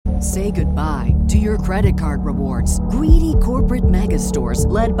Say goodbye to your credit card rewards. Greedy corporate mega stores,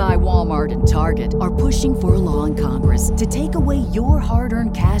 led by Walmart and Target, are pushing for a law in Congress to take away your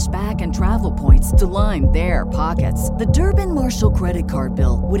hard-earned cash back and travel points to line their pockets. The Durbin-Marshall credit card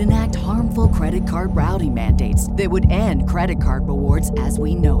bill would enact harmful credit card routing mandates that would end credit card rewards as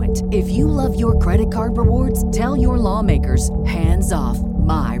we know it. If you love your credit card rewards, tell your lawmakers, hands off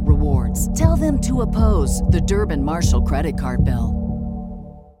my rewards. Tell them to oppose the Durbin-Marshall credit card bill.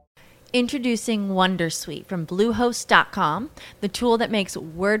 Introducing Wondersuite from Bluehost.com, the tool that makes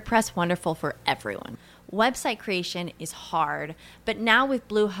WordPress wonderful for everyone. Website creation is hard, but now with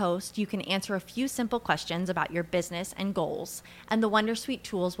Bluehost, you can answer a few simple questions about your business and goals, and the Wondersuite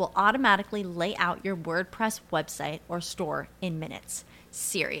tools will automatically lay out your WordPress website or store in minutes.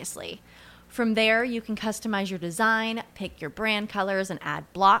 Seriously. From there, you can customize your design, pick your brand colors, and add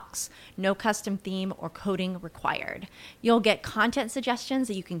blocks. No custom theme or coding required. You'll get content suggestions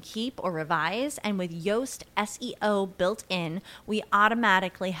that you can keep or revise, and with Yoast SEO built in, we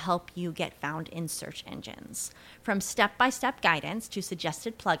automatically help you get found in search engines. From step-by-step guidance to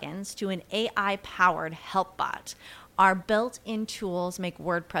suggested plugins to an AI-powered help bot, our built-in tools make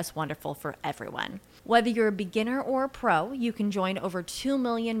WordPress wonderful for everyone. Whether you're a beginner or a pro, you can join over 2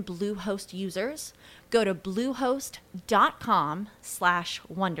 million Bluehost users. Go to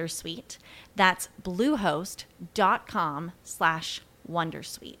bluehost.com/wondersuite. That's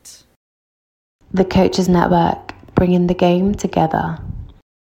bluehost.com/wondersuite. The Coaches Network, bringing the game together.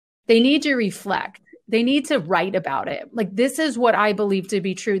 They need to reflect. They need to write about it. Like, this is what I believe to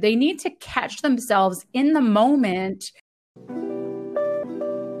be true. They need to catch themselves in the moment.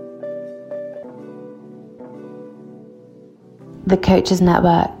 The Coaches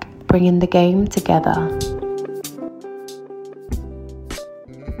Network, bringing the game together.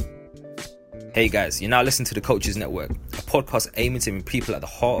 Hey guys, you're now listening to the Coaches Network, a podcast aiming to bring people at the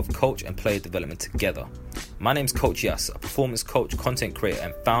heart of coach and player development together. My name's Coach Yas, a performance coach, content creator,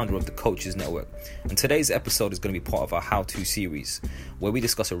 and founder of the Coaches Network. And today's episode is going to be part of our how-to series, where we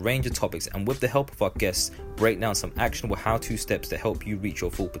discuss a range of topics and with the help of our guests, break down some actionable how-to steps to help you reach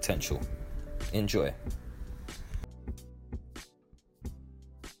your full potential. Enjoy.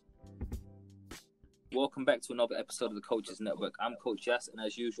 Welcome back to another episode of the Coaches Network. I'm Coach Yas, and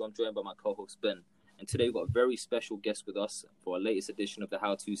as usual, I'm joined by my co-host Ben. And today we've got a very special guest with us for our latest edition of the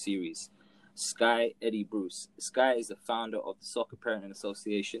How-To series, Skye Eddy Bruce. Skye is the founder of the Soccer Parenting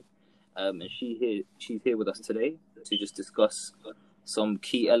Association, and she's here with us today to just discuss some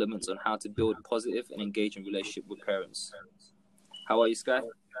key elements on how to build positive and engaging relationship with parents. How are you, Skye?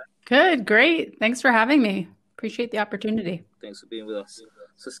 Good, great. Thanks for having me. Appreciate the opportunity. Thanks for being with us.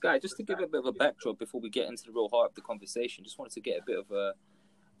 So, Skye, just to give a bit of a backdrop before we get into the real heart of the conversation, just wanted to get a bit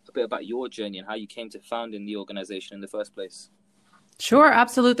about your journey and how you came to founding the organization in the first place. Sure,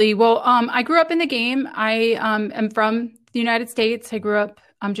 absolutely. Well, I grew up in the game. I am from the United States. I grew up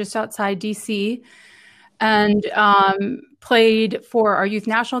just outside DC and played for our youth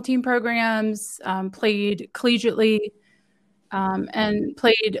national team programs, played collegiately, and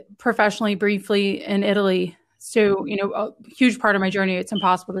played professionally briefly in Italy. So, a huge part of my journey, it's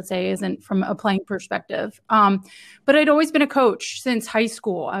impossible to say, isn't from a playing perspective. But I'd always been a coach since high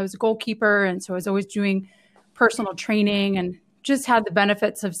school. I was a goalkeeper, and so I was always doing personal training and just had the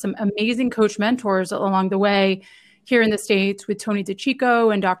benefits of some amazing coach mentors along the way here in the States with Tony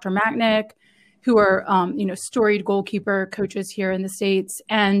DeChico and Dr. Macknick, who are, storied goalkeeper coaches here in the States.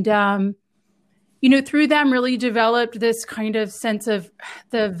 And, through them really developed this kind of sense of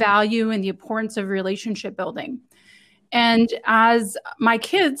the value and the importance of relationship building. And as my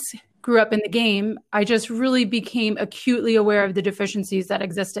kids grew up in the game, I just really became acutely aware of the deficiencies that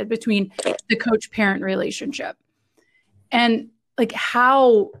existed between the coach-parent relationship. And like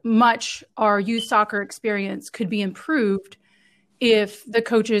how much our youth soccer experience could be improved if the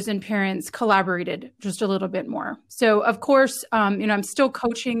coaches and parents collaborated just a little bit more. So of course, I'm still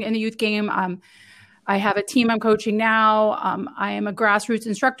coaching in the youth game. I have a team I'm coaching now. I am a grassroots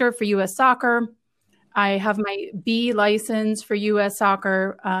instructor for U.S. Soccer. I have my B license for U.S.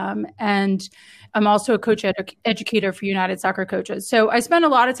 Soccer, and I'm also a coach educator for United Soccer Coaches. So I spend a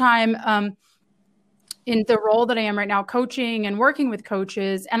lot of time in the role that I am right now, coaching and working with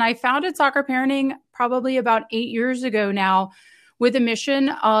coaches. And I founded Soccer Parenting probably about 8 years ago now, with a mission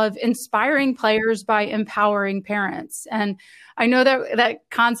of inspiring players by empowering parents. And I know that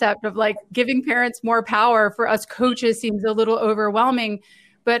concept of like giving parents more power for us coaches seems a little overwhelming,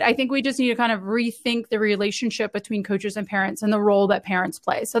 but I think we just need to kind of rethink the relationship between coaches and parents and the role that parents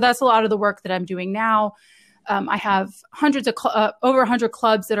play. So that's a lot of the work that I'm doing now. I have hundreds of over 100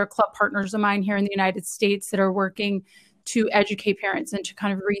 clubs that are club partners of mine here in the United States that are working to educate parents and to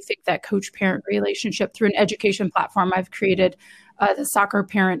kind of rethink that coach-parent relationship through an education platform I've created, the Soccer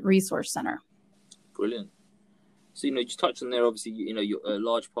Parent Resource Center. Brilliant. So, you just touched on there, obviously, a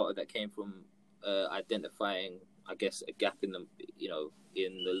large part of that came from identifying, I guess, a gap in the,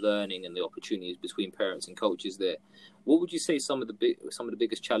 in the learning and the opportunities between parents and coaches there. What would you say some of the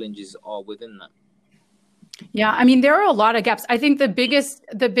biggest challenges are within that? Yeah, I mean, there are a lot of gaps. I think the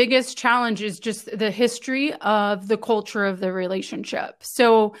biggest challenge is just the history of the culture of the relationship.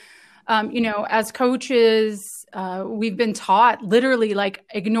 So, as coaches, we've been taught literally like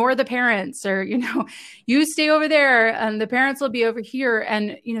ignore the parents, or, you stay over there and the parents will be over here.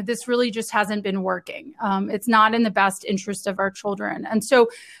 And, this really just hasn't been working. It's not in the best interest of our children. And so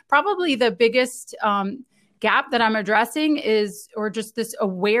probably the biggest gap that I'm addressing is, or just this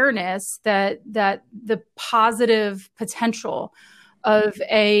awareness that the positive potential of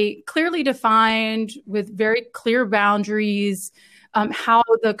a clearly defined with very clear boundaries, how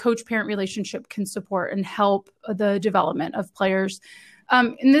the coach-parent relationship can support and help the development of players.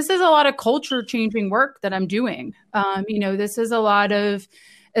 And this is a lot of culture-changing work that I'm doing. This is a lot of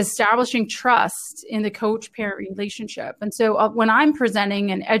establishing trust in the coach-parent relationship. And so when I'm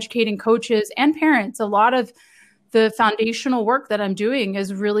presenting and educating coaches and parents, a lot of the foundational work that I'm doing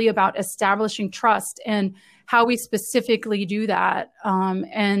is really about establishing trust and how we specifically do that,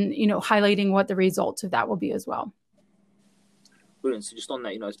 and highlighting what the results of that will be as well. Brilliant. So just on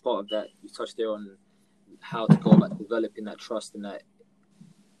that, as part of that, you touched there on how to go about developing that trust and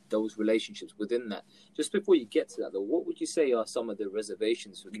those relationships within that. Just before you get to that, though, what would you say are some of the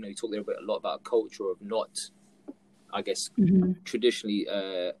reservations? You talk there a lot about a culture of not, I guess, traditionally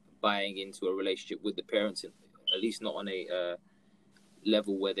buying into a relationship with the parents, at least not on a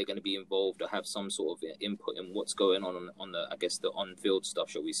level where they're going to be involved or have some sort of input in what's going on the, I guess, the on-field stuff,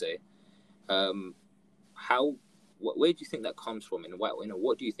 shall we say. Where do you think that comes from, and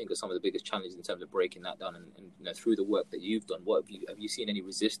what do you think are some of the biggest challenges in terms of breaking that down? And through the work that you've done, have you seen any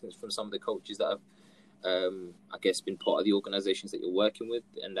resistance from some of the coaches that have, I guess, been part of the organizations that you're working with,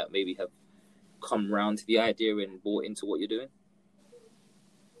 and that maybe have come round to the idea and bought into what you're doing?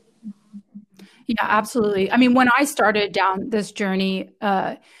 Yeah, absolutely. I mean, when I started down this journey,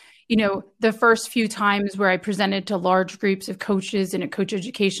 the first few times where I presented to large groups of coaches in a coach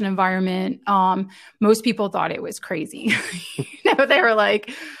education environment, most people thought it was crazy. They were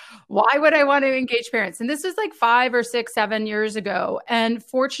like, why would I want to engage parents? And this is like 5 or 6, 7 years ago. And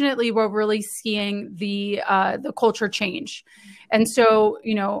fortunately, we're really seeing the culture change. And so,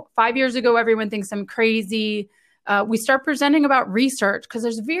 5 years ago, everyone thinks I'm crazy. We start presenting about research because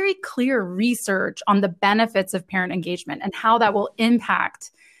there's very clear research on the benefits of parent engagement and how that will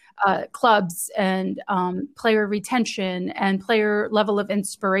impact clubs and player retention and player level of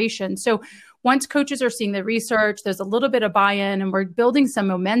inspiration. So once coaches are seeing the research, there's a little bit of buy-in and we're building some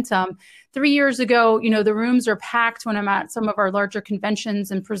momentum. 3 years ago, the rooms are packed when I'm at some of our larger conventions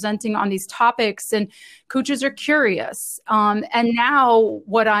and presenting on these topics, and coaches are curious. And now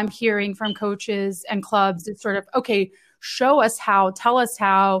what I'm hearing from coaches and clubs is sort of, okay, show us how, tell us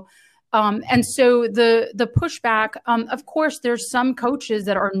how. And so the pushback, of course, there's some coaches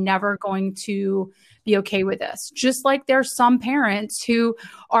that are never going to be okay with this, just like there's some parents who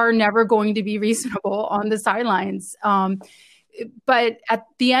are never going to be reasonable on the sidelines. But at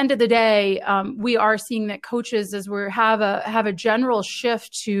the end of the day, we are seeing that coaches, as we have a general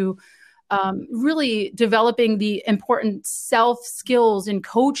shift to really developing the important self skills in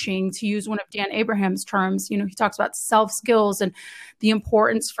coaching, to use one of Dan Abraham's terms. He talks about self skills and the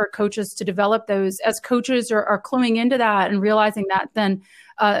importance for coaches to develop those. As coaches are cluing into that and realizing that, then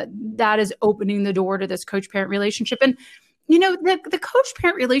that is opening the door to this coach-parent relationship. And the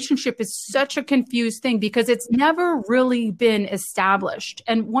coach-parent relationship is such a confused thing because it's never really been established.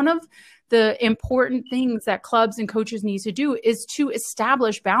 And one of the important things that clubs and coaches need to do is to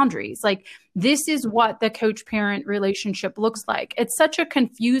establish boundaries. Like, this is what the coach-parent relationship looks like. It's such a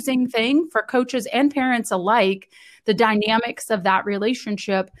confusing thing for coaches and parents alike, the dynamics of that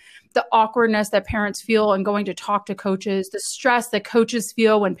relationship, the awkwardness that parents feel in going to talk to coaches, the stress that coaches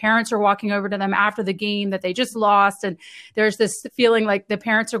feel when parents are walking over to them after the game that they just lost. And there's this feeling like the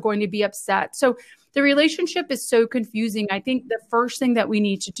parents are going to be upset. So the relationship is so confusing. I think the first thing that we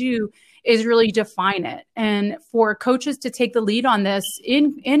need to do is really define it. And for coaches to take the lead on this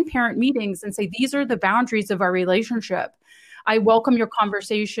in parent meetings and say, these are the boundaries of our relationship. I welcome your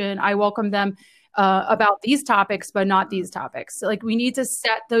conversation. I welcome them about these topics, but not these topics. Like, we need to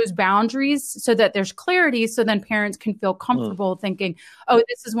set those boundaries so that there's clarity, so then parents can feel comfortable thinking, oh,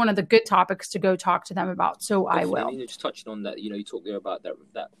 this is one of the good topics to go talk to them about. So I will. And just touching on that, you talked there about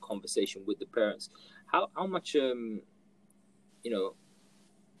that conversation with the parents. How much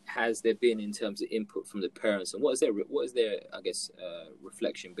has there been in terms of input from the parents, and what is their I guess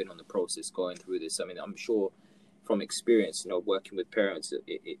reflection been on the process going through this? I mean, I'm sure from experience, working with parents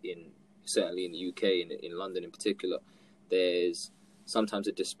in certainly in the UK, in London in particular, there's sometimes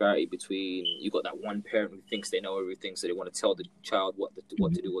a disparity between, you've got that one parent who thinks they know everything, so they want to tell the child what to do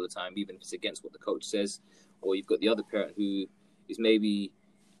all the time, even if it's against what the coach says, or you've got the other parent who is maybe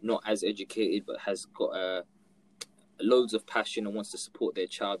not as educated but has got loads of passion and wants to support their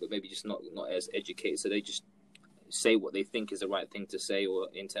child, but maybe just not as educated, so they just say what they think is the right thing to say, or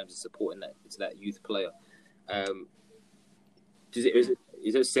in terms of supporting that youth player.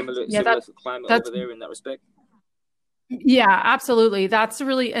 Is there similar climate over there in that respect? Yeah, absolutely. That's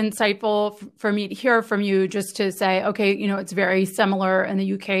really insightful for me to hear from you, just to say, okay, it's very similar in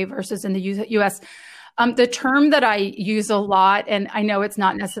the UK versus in the US. The term that I use a lot, and I know it's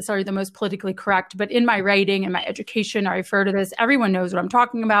not necessarily the most politically correct, but in my writing and my education, I refer to this. Everyone knows what I'm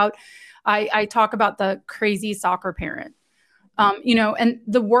talking about. I talk about the crazy soccer parent. And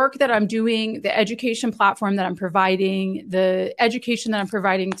the work that I'm doing, the education platform that I'm providing, the education that I'm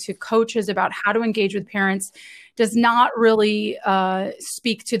providing to coaches about how to engage with parents does not really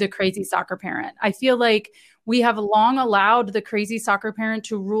speak to the crazy soccer parent. I feel like we have long allowed the crazy soccer parent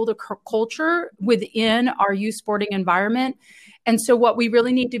to rule the culture within our youth sporting environment. And so what we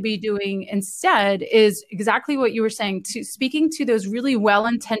really need to be doing instead is exactly what you were saying, speaking to those really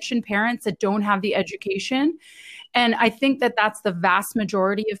well-intentioned parents that don't have the education. And I think that that's the vast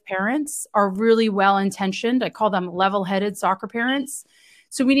majority of parents are really well-intentioned. I call them level-headed soccer parents.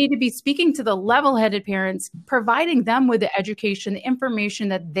 So we need to be speaking to the level-headed parents, providing them with the education, the information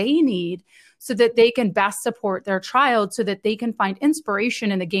that they need so that they can best support their child, so that they can find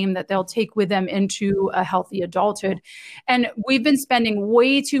inspiration in the game that they'll take with them into a healthy adulthood. And we've been spending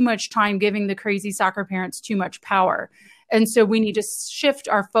way too much time giving the crazy soccer parents too much power. And so we need to shift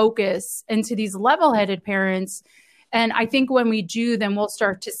our focus into these level-headed parents. And I think when we do, then we'll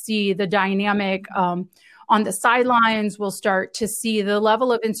start to see the dynamic on the sidelines. We'll start to see the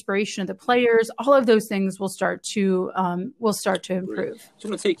level of inspiration of the players. All of those things will start to improve. I just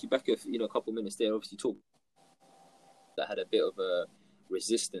want to take you back a couple of minutes there. Obviously, talk that had a bit of a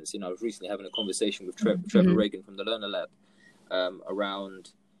resistance. I was recently having a conversation with Trevor Reagan from the Learner Lab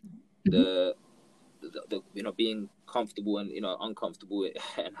around the being comfortable and uncomfortable,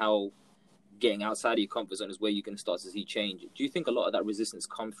 and how getting outside of your comfort zone is where you can start to see change. Do you think a lot of that resistance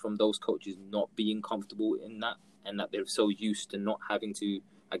comes from those coaches not being comfortable in that, and that they're so used to not having to,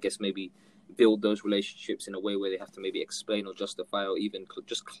 I guess, maybe build those relationships in a way where they have to maybe explain or justify or even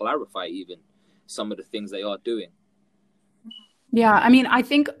just clarify even some of the things they are doing? Yeah, I mean, I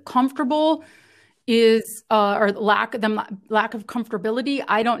think comfortable is or lack of comfortability.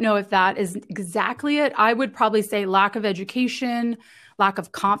 I don't know if that is exactly it. I would probably say lack of education, lack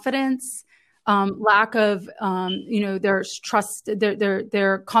of confidence, lack of their trust,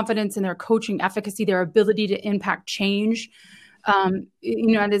 their confidence in their coaching efficacy, their ability to impact change.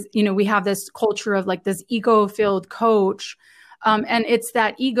 We have this culture of like this ego-filled coach. And it's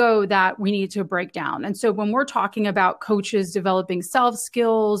that ego that we need to break down. And so when we're talking about coaches developing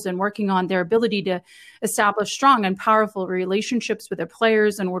skills and working on their ability to establish strong and powerful relationships with their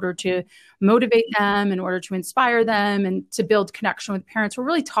players in order to motivate them, in order to inspire them, and to build connection with parents, we're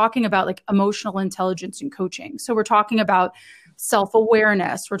really talking about like emotional intelligence in coaching. So we're talking about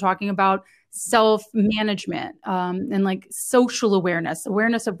self-awareness. We're talking about self-management, and like social awareness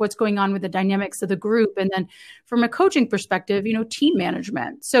of what's going on with the dynamics of the group. And then from a coaching perspective, team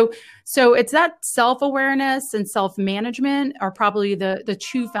management. So it's that self-awareness and self-management are probably the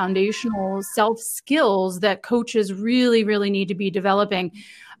two foundational self-skills that coaches really, really need to be developing.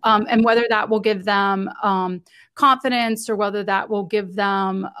 And whether that will give them confidence, or whether that will give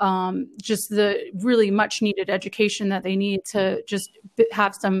them just the really much needed education that they need to just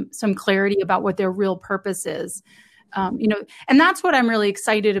have some clarity about what their real purpose is. And that's what I'm really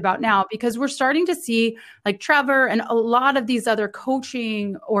excited about now, because we're starting to see like Trevor and a lot of these other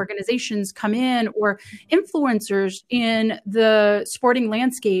coaching organizations come in, or influencers in the sporting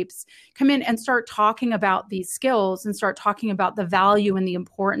landscapes come in and start talking about these skills and start talking about the value and the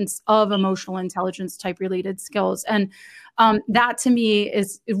importance of emotional intelligence type related skills. And that to me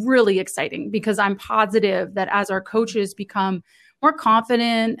is really exciting, because I'm positive that as our coaches become more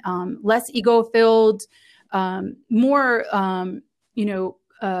confident, less ego-filled, more,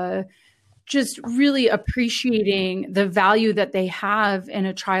 just really appreciating the value that they have in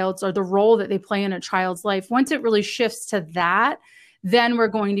a child's, or the role that they play in a child's life. Once it really shifts to that, then we're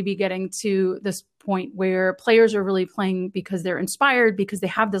going to be getting to this point where players are really playing because they're inspired, because they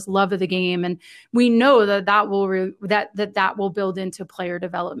have this love of the game. And we know that will build into player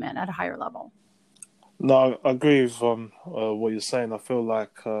development at a higher level. No, I agree with what you're saying. I feel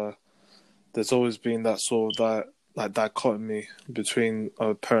like there's always been that sort of dichotomy between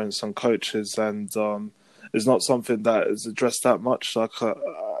parents and coaches, and it's not something that is addressed that much. Like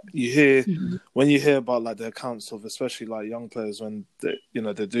you hear when you hear about like the accounts of especially like young players when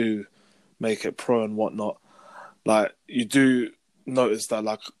they do make it pro and whatnot, like you do notice that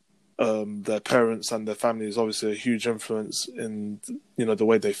like their parents and their family is obviously a huge influence in the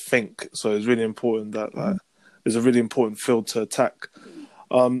way they think. So it's really important that it's a really important field to attack.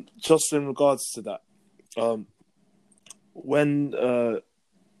 Just in regards to that,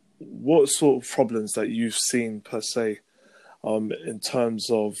 what sort of problems that you've seen per se, in terms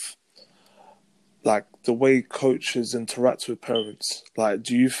of like the way coaches interact with parents? Like,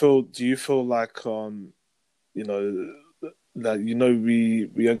 do you feel like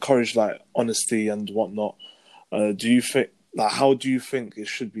we encourage like honesty and whatnot? Do you think how do you think it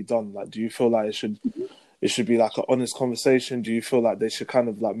should be done? Like, do you feel like it should be like an honest conversation? Do you feel like they should kind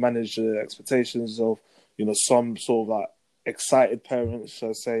of like manage the expectations of some sort of like excited parents, shall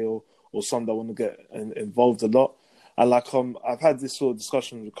I say, or some that want to get involved a lot? And like I've had this sort of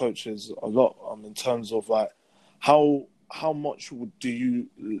discussion with coaches a lot in terms of like how much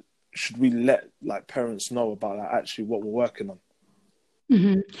should we let like parents know about like, actually what we're working on?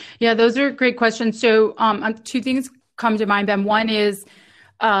 Mm-hmm. Yeah, those are great questions. So two things come to mind, Ben. One is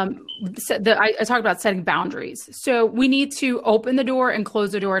I talked about setting boundaries. So we need to open the door and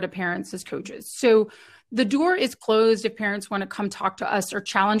close the door to parents as coaches. So the door is closed if parents want to come talk to us or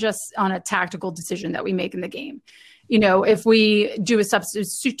challenge us on a tactical decision that we make in the game. If we do a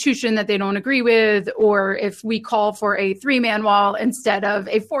substitution that they don't agree with, or if we call for a 3-man wall instead of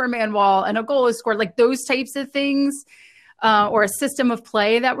a 4-man wall and a goal is scored, like those types of things, or a system of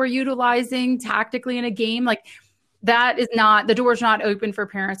play that we're utilizing tactically in a game, like that is not, the door's not open for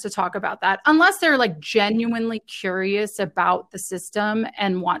parents to talk about that unless they're like genuinely curious about the system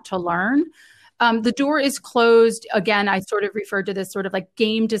and want to learn. The door is closed. Again, I sort of referred to this sort of like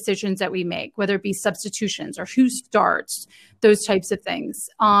game decisions that we make, whether it be substitutions or who starts, those types of things.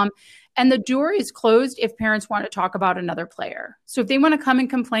 And the door is closed if parents want to talk about another player. So if they want to come and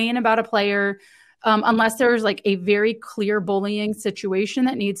complain about a player, unless there's like a very clear bullying situation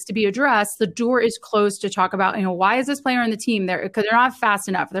that needs to be addressed, the door is closed to talk about, why is this player on the team there? Because they're not fast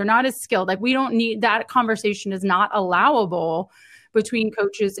enough. They're not as skilled. Like we don't need that conversation is not allowable between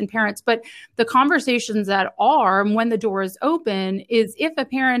coaches and parents. But the conversations that are when the door is open is if a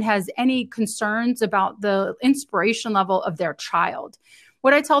parent has any concerns about the inspiration level of their child.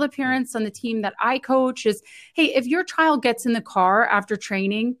 What I tell the parents on the team that I coach is, hey, if your child gets in the car after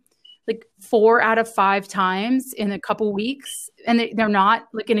training, like 4 out of 5 times in a couple weeks, and they're not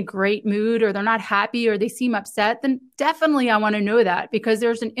like in a great mood, or they're not happy, or they seem upset, then definitely I want to know that, because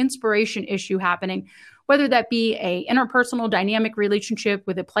there's an inspiration issue happening, whether that be a interpersonal dynamic relationship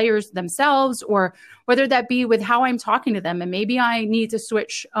with the players themselves, or whether that be with how I'm talking to them. And maybe I need to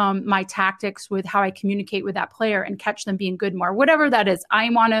switch my tactics with how I communicate with that player and catch them being good more, whatever that is. I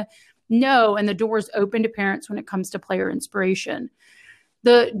want to know, and the door is open to parents when it comes to player inspiration.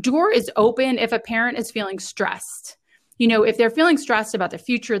 The door is open if a parent is feeling stressed. If they're feeling stressed about the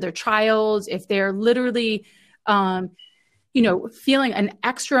future of their child, if they're literally, feeling an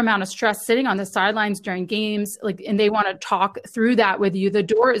extra amount of stress sitting on the sidelines during games, and they want to talk through that with you, the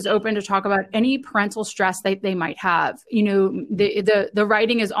door is open to talk about any parental stress that they might have. The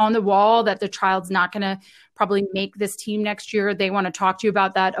writing is on the wall that the child's not going to probably make this team next year. They want to talk to you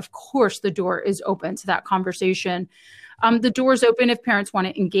about that. Of course, the door is open to that conversation. The door is open if parents want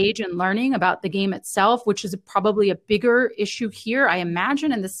to engage in learning about the game itself, which is probably a bigger issue here, I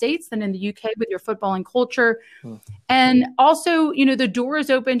imagine, in the States than in the UK with your football and culture. And also, the door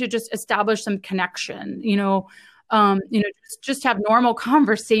is open to just establish some connection, just have normal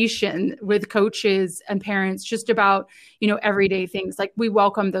conversation with coaches and parents just about, everyday things. Like we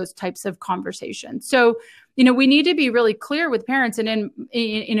welcome those types of conversations. So, we need to be really clear with parents, and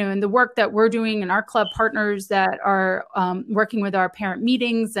in the work that we're doing and our club partners that are working with our parent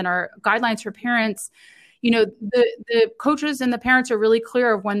meetings and our guidelines for parents, the coaches and the parents are really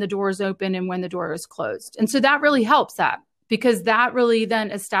clear of when the door is open and when the door is closed. And so that really helps that, because that really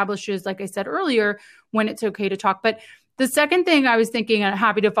then establishes, like I said earlier, when it's okay to talk. But the second thing I was thinking, and I'm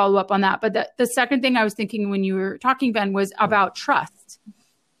happy to follow up on that, but the second thing I was thinking when you were talking, Ben, was about trust.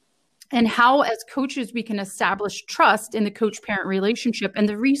 And how, as coaches, we can establish trust in the coach-parent relationship. And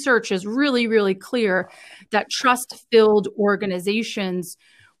the research is really, really clear that trust-filled organizations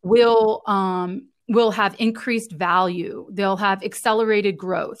will will have increased value. They'll have accelerated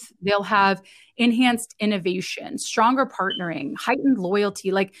growth. They'll have enhanced innovation, stronger partnering, heightened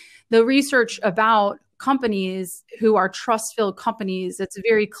loyalty. Like the research about companies who are trust-filled companies, it's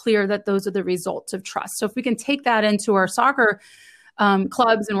very clear that those are the results of trust. So if we can take that into our soccer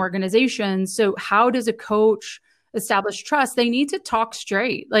clubs and organizations, so how does a coach establish trust? They need to talk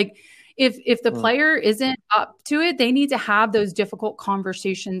straight. Like if the player isn't up to it, they need to have those difficult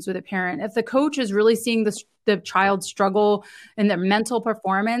conversations with a parent. If the coach is really seeing the child struggle in their mental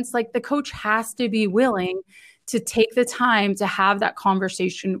performance, like the coach has to be willing to take the time to have that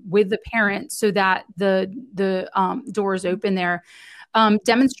conversation with the parent so that the door is open there.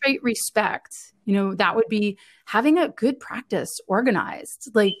 Demonstrate respect. That would be having a good practice organized,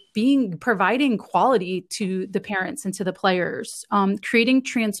 like providing quality to the parents and to the players. Creating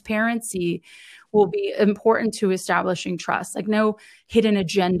transparency will be important to establishing trust, like no hidden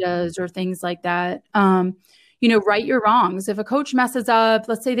agendas or things like that. Right your wrongs. If a coach messes up,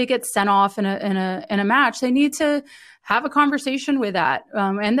 let's say they get sent off in a match, they need to have a conversation with that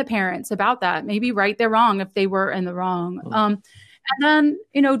and the parents about that. Maybe right their wrong if they were in the wrong. And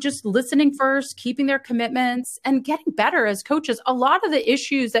then, just listening first, keeping their commitments and getting better as coaches. A lot of the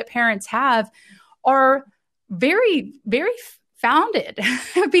issues that parents have are very, very founded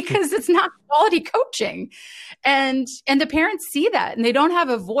because it's not quality coaching. And the parents see that and they don't have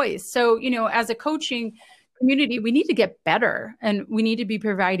a voice. So, as a coaching community, we need to get better and we need to be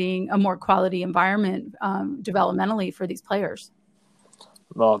providing a more quality environment developmentally for these players.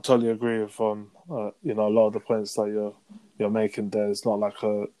 No, I totally agree with a lot of the points that you're making there. It's not like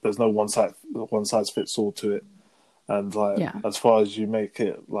there's no one size fits all to it, and as far as you make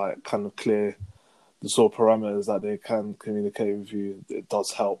it like kind of clear the sort of parameters that they can communicate with you, it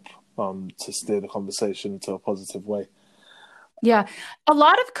does help to steer the conversation into a positive way. Yeah. A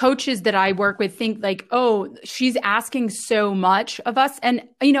lot of coaches that I work with think like, oh, she's asking so much of us. And,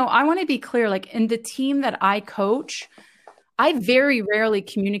 I want to be clear, like in the team that I coach, I very rarely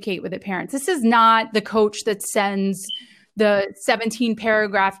communicate with the parents. This is not the coach that sends the 17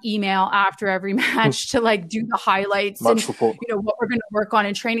 paragraph email after every match to like do the highlights and report. What we're going to work on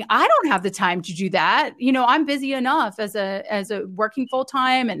in training. I don't have the time to do that. I'm busy enough as a working full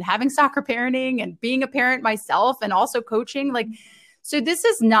time and having soccer parenting and being a parent myself and also coaching. So this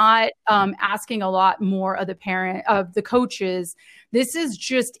is not asking a lot more of the coaches. This is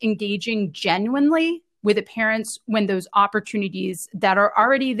just engaging genuinely with the parents when those opportunities that are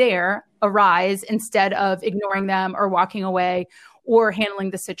already there arise, instead of ignoring them or walking away or handling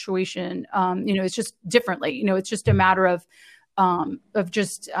the situation. It's just differently. It's just a matter of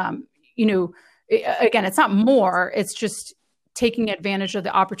just, again, it's not more. It's just taking advantage of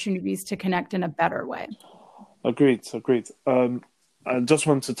the opportunities to connect in a better way. Agreed. I just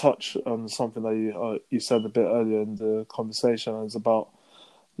wanted to touch on something that you said a bit earlier in the conversation. It's about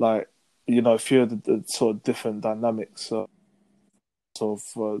a few of the sort of different dynamics of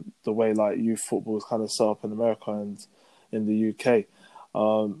the way like youth football is kind of set up in America and in the UK.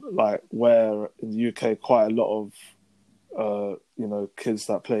 Where in the UK quite a lot of kids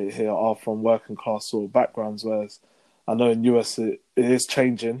that play here are from working class sort of backgrounds, whereas I know in US it is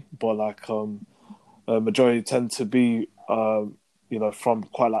changing, but a majority tend to be from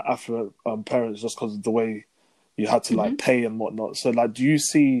quite like affluent parents just because of the way you had to pay and whatnot. So do you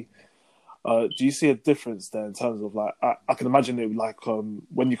see a difference there in terms of I can imagine it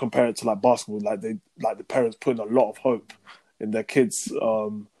when you compare it to basketball, the parents putting a lot of hope in their kids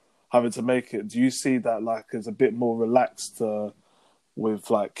having to make it. Do you see that it's a bit more relaxed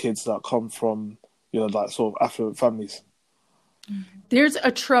with kids that come from sort of affluent families? There's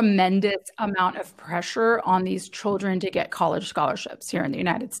a tremendous amount of pressure on these children to get college scholarships here in the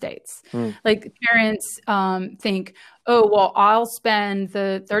United States. Parents think, oh, well, I'll spend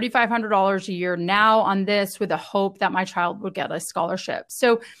the $3,500 a year now on this with the hope that my child will get a scholarship.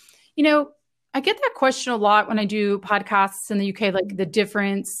 So, I get that question a lot when I do podcasts in the UK, the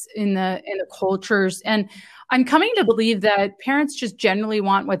difference in the cultures. And I'm coming to believe that parents just generally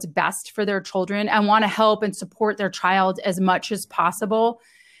want what's best for their children and want to help and support their child as much as possible.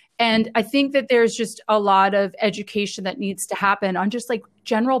 And I think that there's just a lot of education that needs to happen on just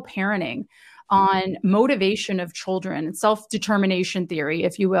general parenting, on motivation of children and self-determination theory,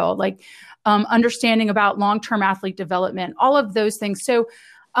 if you will, understanding about long-term athlete development, all of those things. So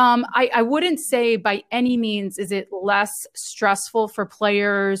I wouldn't say by any means is it less stressful for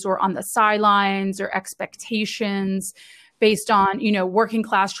players or on the sidelines or expectations based on, working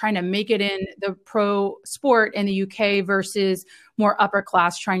class trying to make it in the pro sport in the UK versus more upper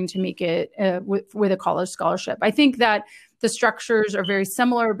class trying to make it with a college scholarship. I think that the structures are very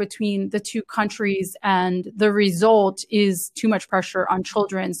similar between the two countries, and the result is too much pressure on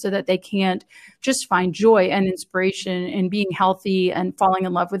children so that they can't just find joy and inspiration in being healthy and falling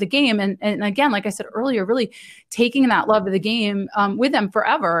in love with the game. And again, like I said earlier, really taking that love of the game with them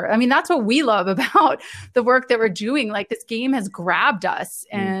forever. I mean, that's what we love about the work that we're doing. Like, this game has grabbed us,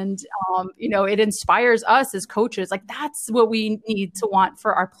 and it inspires us as coaches. Like, that's what we need to want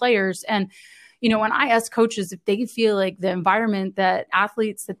for our players. And when I ask coaches if they feel like the environment that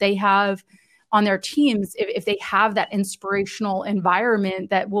athletes that they have on their teams, if they have that inspirational environment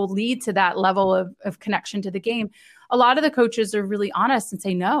that will lead to that level of connection to the game, a lot of the coaches are really honest and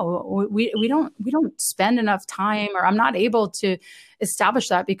say, no, we don't spend enough time, or I'm not able to establish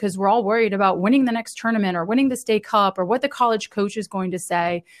that because we're all worried about winning the next tournament or winning the state cup or what the college coach is going to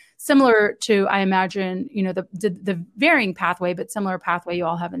say. Similar to, I imagine, the varying pathway, but similar pathway you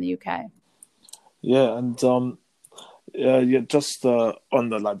all have in the UK. Yeah, and just on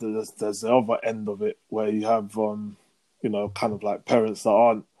the there's the other end of it where you have kind of like parents that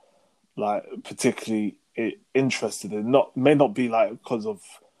aren't like particularly interested in, may not be like because of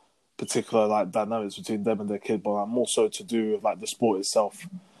particular like dynamics between them and their kid, but like more so to do with like the sport itself.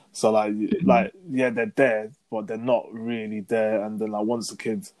 So they're there, but they're not really there. And then like once the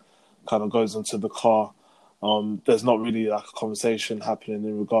kid kind of goes into the car, there's not really like a conversation happening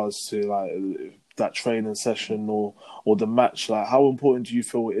in regards to like that training session or the match. Like, how important do you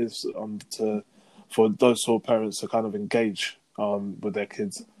feel it is for those sort of parents to kind of engage with their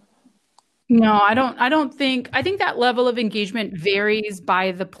kids? No, I think that level of engagement varies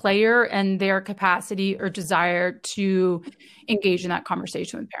by the player and their capacity or desire to engage in that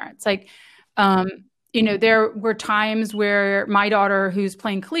conversation with parents. Like, there were times where my daughter, who's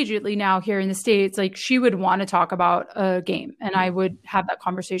playing collegiately now here in the States, like, she would want to talk about a game and I would have that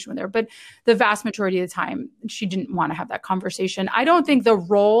conversation with her. But the vast majority of the time, she didn't want to have that conversation. I don't think the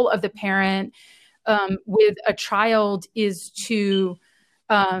role of the parent with a child is to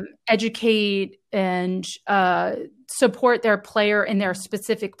educate and support their player in their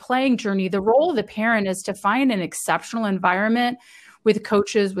specific playing journey. The role of the parent is to find an exceptional environment with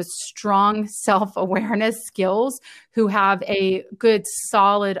coaches with strong self-awareness skills who have a good,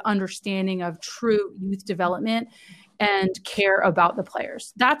 solid understanding of true youth development and care about the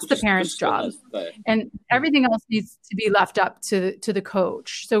players. That's the parent's job. And everything else needs to be left up to the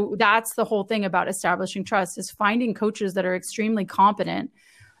coach. So that's the whole thing about establishing trust, is finding coaches that are extremely competent,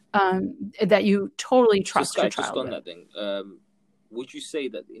 that you totally trust your child. Just on that thing, would you say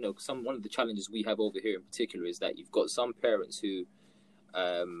that, one of the challenges we have over here in particular is that you've got some parents who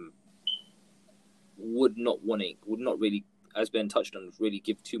would not really, as Ben touched on, really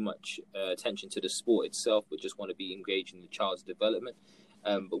give too much attention to the sport itself, but just want to be engaged in the child's development.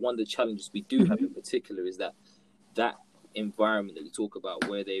 But one of the challenges we do have in particular is that environment that you talk about,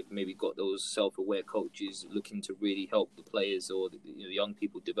 where they've maybe got those self-aware coaches looking to really help the players or the young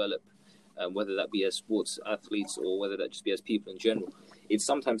people develop, whether that be as sports athletes or whether that just be as people in general. It's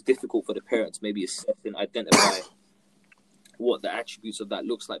sometimes difficult for the parents maybe assess and identify what the attributes of that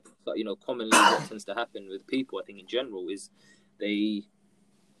looks like. But, commonly what tends to happen with people, I think in general, is they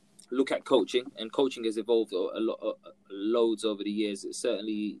look at coaching, and coaching has evolved loads over the years. It's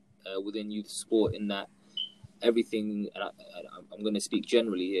certainly within youth sport, in that everything, and I'm going to speak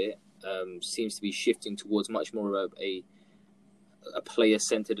generally here, seems to be shifting towards much more of a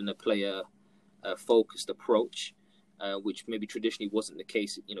player-centered and a player-focused approach, which maybe traditionally wasn't the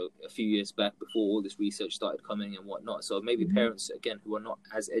case, a few years back before all this research started coming and whatnot. So maybe parents, again, who are not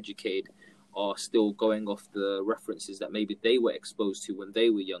as educated, are still going off the references that maybe they were exposed to when they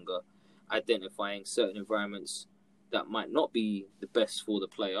were younger, identifying certain environments that might not be the best for the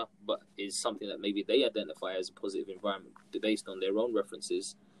player, but is something that maybe they identify as a positive environment based on their own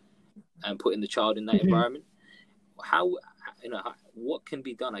references, and putting the child in that environment. What can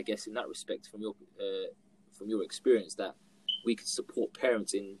be done, I guess, in that respect, from your experience, that we can support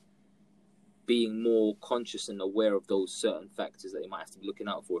parents in being more conscious and aware of those certain factors that they might have to be looking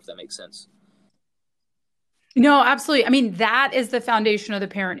out for, if that makes sense? No, absolutely. I mean, that is the foundation of the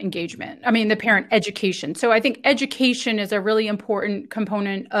parent engagement. I mean, the parent education. So I think education is a really important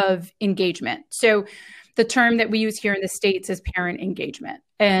component of engagement. So the term that we use here in the States is parent engagement.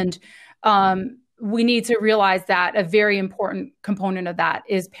 And we need to realize that a very important component of that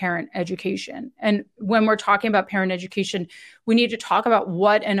is parent education. And when we're talking about parent education, we need to talk about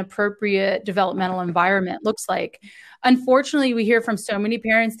what an appropriate developmental environment looks like. Unfortunately, we hear from so many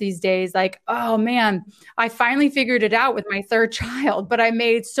parents these days, like, oh man, I finally figured it out with my third child, but I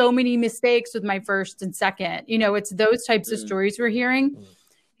made so many mistakes with my first and second. It's those types of stories we're hearing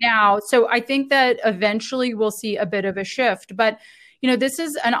now. So I think that eventually we'll see a bit of a shift, but this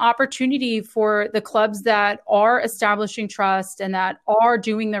is an opportunity for the clubs that are establishing trust and that are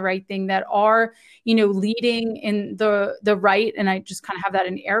doing the right thing, that are, leading in the right, and I just kind of have that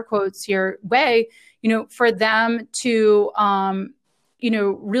in air quotes here, way, for them to,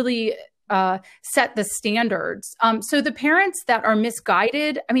 really set the standards. So the parents that are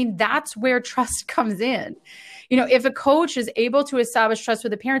misguided, that's where trust comes in. If a coach is able to establish trust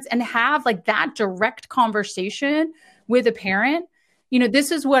with the parents and have like that direct conversation with a parent,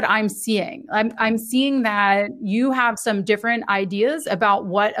 this is what I'm seeing. I'm seeing that you have some different ideas about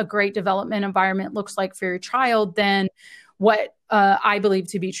what a great development environment looks like for your child than what I believe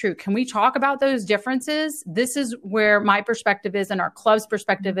to be true. Can we talk about those differences? This is where my perspective is and our club's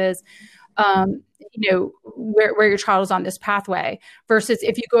perspective is, where your child is on this pathway versus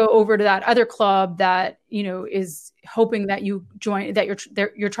if you go over to that other club that, is hoping that you join, that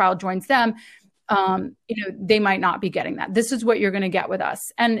your child joins them. They might not be getting that. This is what you're going to get with us.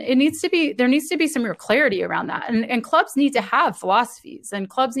 And there needs to be some real clarity around that. And clubs need to have philosophies, and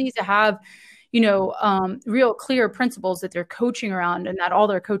clubs need to have, real clear principles that they're coaching around and that all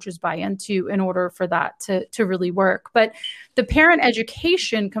their coaches buy into in order for that to really work. But the parent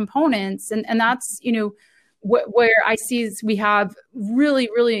education components, and that's, where I see we have really,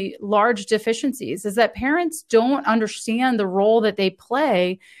 really large deficiencies is that parents don't understand the role that they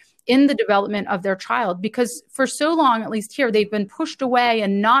play in the development of their child, because for so long, at least here, they've been pushed away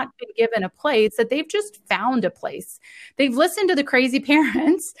and not been given a place, that they've just found a place. They've listened to the crazy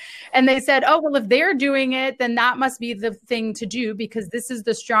parents and they said, oh, well, if they're doing it, then that must be the thing to do because this is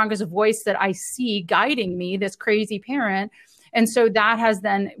the strongest voice that I see guiding me, this crazy parent. And so that has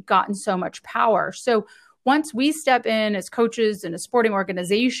then gotten so much power. So once we step in as coaches and as sporting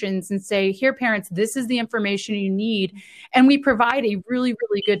organizations and say, here, parents, this is the information you need, and we provide a really,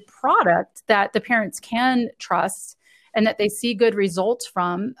 really good product that the parents can trust and that they see good results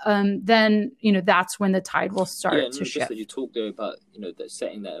from, then, that's when the tide will start to shift. That you talked there about, that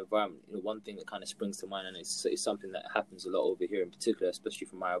setting that environment, one thing that kind of springs to mind, and it's something that happens a lot over here in particular, especially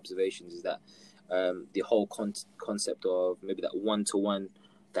from my observations, is that the whole concept of maybe that one-to-one,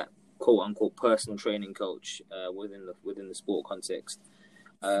 that quote unquote personal training coach within the sport context.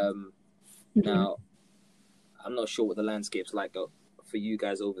 Now, I'm not sure what the landscape's like for you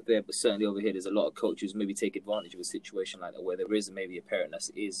guys over there, but certainly over here, there's a lot of coaches maybe take advantage of a situation like that where there is maybe a parent that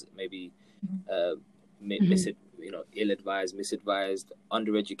is maybe ill-advised, misadvised,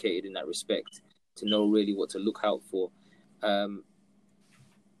 undereducated in that respect to know really what to look out for.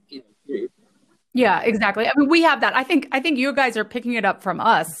 Yeah, exactly. We have that. I think you guys are picking it up from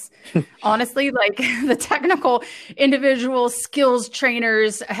us. Honestly, like the technical individual skills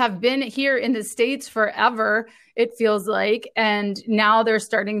trainers have been here in the States forever, it feels like. And now they're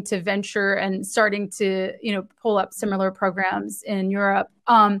starting to venture and starting to, pull up similar programs in Europe.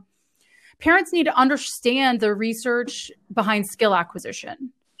 Parents need to understand the research behind skill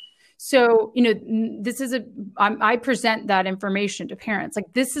acquisition. So, I present that information to parents.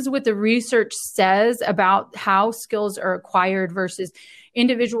 Like, this is what the research says about how skills are acquired versus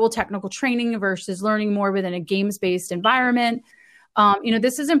individual technical training versus learning more within a games-based environment.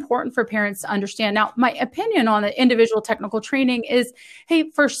 This is important for parents to understand. Now, my opinion on the individual technical training is, hey,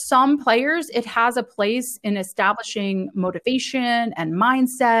 for some players, it has a place in establishing motivation and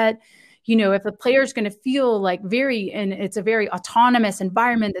mindset. If a player is going to feel like it's a very autonomous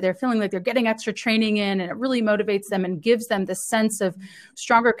environment that they're feeling like they're getting extra training in, and it really motivates them and gives them the sense of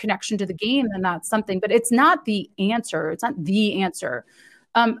stronger connection to the game, then that's something. But it's not the answer. It's not the answer.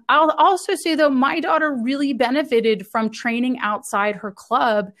 I'll also say, though, my daughter really benefited from training outside her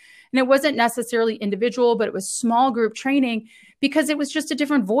club. And it wasn't necessarily individual, but it was small group training because it was just a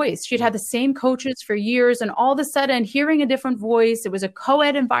different voice. She'd had the same coaches for years, and all of a sudden hearing a different voice, it was a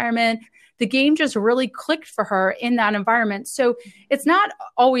co-ed environment. The game just really clicked for her in that environment. So it's not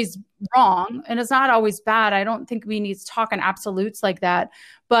always wrong and it's not always bad. I don't think we need to talk in absolutes like that.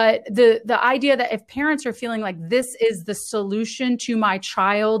 But the idea that if parents are feeling like this is the solution to my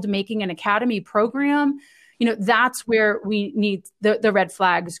child making an academy program, that's where we need the red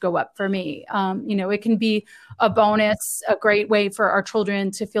flags go up for me. It can be a bonus, a great way for our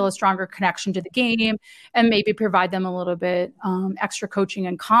children to feel a stronger connection to the game, and maybe provide them a little bit extra coaching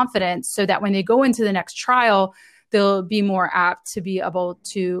and confidence so that when they go into the next trial, they'll be more apt to be able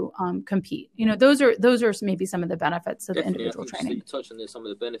to compete. Those are maybe some of the benefits of Definitely, the individual training. So you touched on some of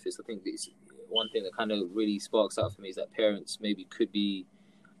the benefits. I think this one thing that kind of really sparks out for me is that parents maybe could be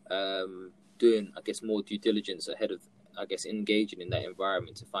doing, I guess, more due diligence ahead of, I guess, engaging in that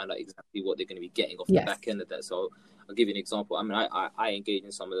environment to find out exactly what they're going to be getting off the back end of that. So I'll give you an example. I mean, I engage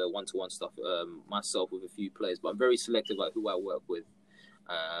in some of the one-to-one stuff myself with a few players, but I'm very selective about who I work with.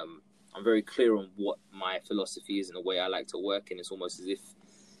 I'm very clear on what my philosophy is and the way I like to work, and it's almost as if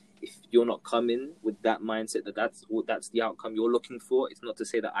you're not coming with that mindset that's the outcome you're looking for. It's not to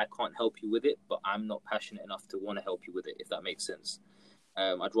say that I can't help you with it, but I'm not passionate enough to want to help you with it, if that makes sense.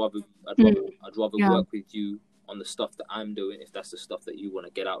 I'd rather work with you on the stuff that I'm doing if that's the stuff that you want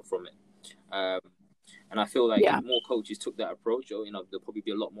to get out from it. And I feel like if more coaches took that approach, there'll probably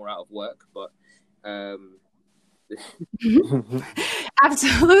be a lot more out of work. But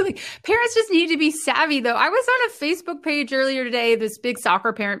absolutely, parents just need to be savvy, though. I was on a Facebook page earlier today, this big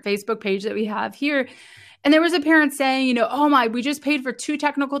soccer parent Facebook page that we have here. And there was a parent saying, we just paid for 2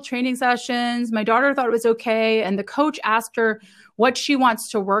 technical training sessions. My daughter thought it was okay. And the coach asked her what she wants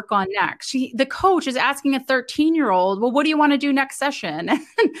to work on next. The coach is asking a 13-year-old, well, what do you want to do next session?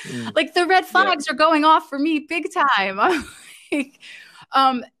 Like the red flags are going off for me big time.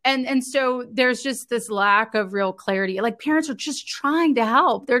 And so there's just this lack of real clarity. Like parents are just trying to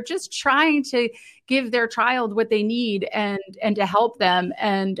help. They're just trying to give their child what they need and to help them.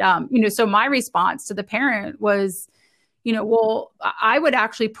 And, so my response to the parent was, I would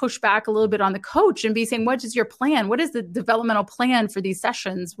actually push back a little bit on the coach and be saying, what is your plan? What is the developmental plan for these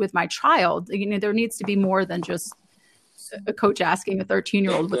sessions with my child? There needs to be more than just a coach asking a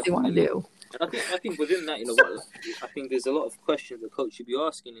 13-year-old what they want to do. And I think within that, I think there's a lot of questions the coach should be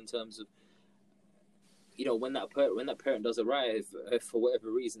asking in terms of, when that parent does arrive, for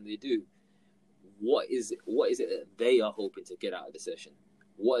whatever reason they do, what is it that they are hoping to get out of the session?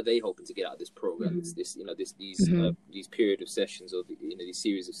 What are they hoping to get out of this program? Mm-hmm. These period of sessions, or these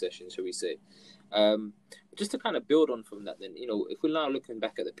series of sessions, shall we say? Just to kind of build on from that, then if we're now looking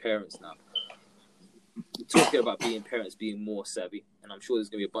back at the parents now, talking about parents being more savvy, and I'm sure there's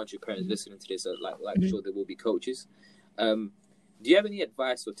going to be a bunch of parents listening to this, I'm sure there will be coaches. Do you have any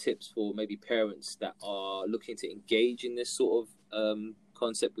advice or tips for maybe parents that are looking to engage in this sort of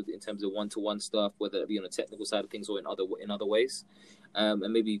concept in terms of one-to-one stuff, whether it be on the technical side of things or in other ways, and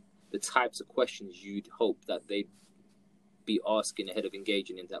maybe the types of questions you'd hope that they'd be asking ahead of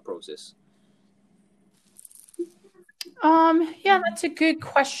engaging in that process? That's a good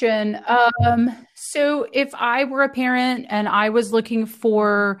question. So if I were a parent and I was looking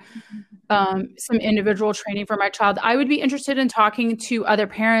for some individual training for my child, I would be interested in talking to other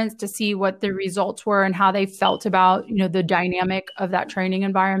parents to see what the results were and how they felt about, the dynamic of that training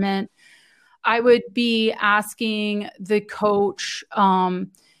environment. I would be asking the coach,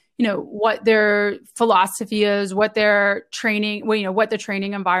 what their philosophy is, what their training, what the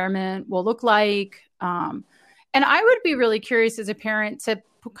training environment will look like. And I would be really curious as a parent to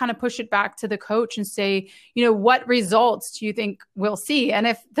kind of push it back to the coach and say, what results do you think we'll see? And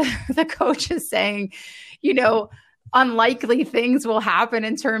if the coach is saying, unlikely things will happen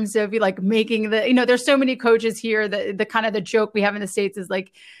in terms of like making there's so many coaches here that the kind of the joke we have in the States is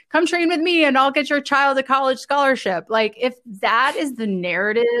like, come train with me and I'll get your child a college scholarship. Like if that is the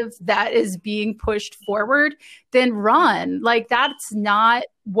narrative that is being pushed forward, then run. Like that's not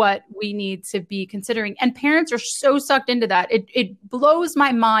what we need to be considering. And parents are so sucked into that. It blows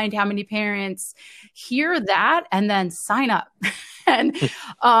my mind how many parents hear that and then sign up. And,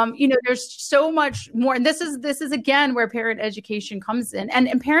 there's so much more. And this is again, where parent education comes in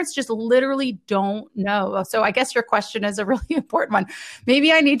and parents just literally don't know. So I guess your question is a really important one.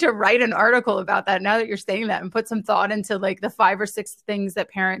 Maybe I need to write an article about that now that you're saying that and put some thought into like the 5 or 6 things that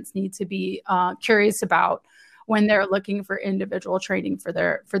parents need to be curious about when they're looking for individual training for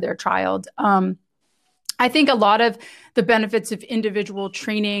their child. I think a lot of the benefits of individual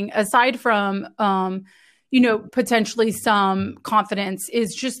training, aside from, potentially some confidence,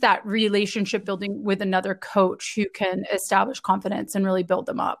 is just that relationship building with another coach who can establish confidence and really build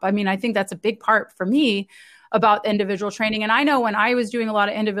them up. I mean, I think that's a big part for me about individual training. And I know when I was doing a lot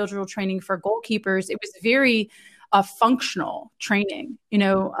of individual training for goalkeepers, it was very functional training.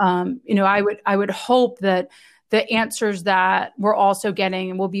 I would hope that the answers that we're also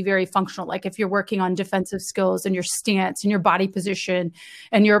getting will be very functional. Like if you're working on defensive skills and your stance and your body position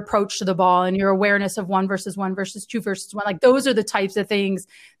and your approach to the ball and your awareness of 1 versus 1 versus 2 versus 1, like those are the types of things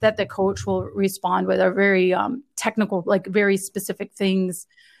that the coach will respond with, are very technical, like very specific things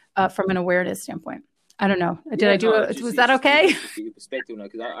from an awareness standpoint. I don't know. Was that okay? Your perspective,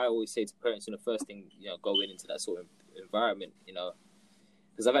 because I always say to parents, the first thing, going into that sort of environment,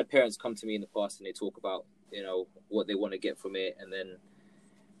 because I've had parents come to me in the past and they talk about, what they want to get from it. And then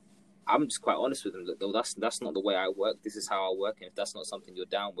I'm just quite honest with them that, though, that's not the way I work. This is how I work. And if that's not something you're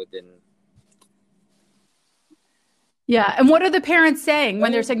down with, then. Yeah. And what are the parents saying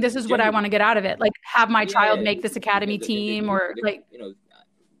when they're saying, this is what I want to get out of it? Like have my child make this academy team or like,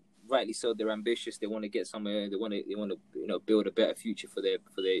 rightly so, they're ambitious. They want to get somewhere. They want to, build a better future for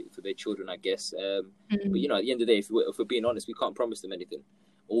their children, I guess. But at the end of the day, if we're being honest, we can't promise them anything.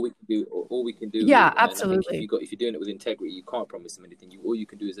 All we can do. Yeah, absolutely. If you're doing it with integrity, you can't promise them anything. All you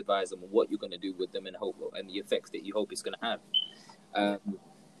can do is advise them on what you're going to do with them and the effects that you hope it's going to have.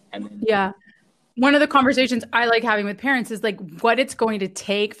 One of the conversations I like having with parents is like what it's going to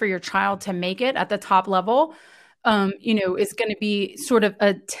take for your child to make it at the top level. Is going to be sort of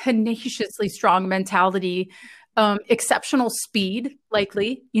a tenaciously strong mentality, exceptional speed,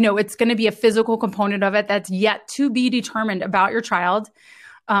 likely. It's going to be a physical component of it that's yet to be determined about your child,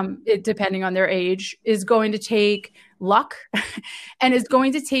 depending on their age, is going to take luck and is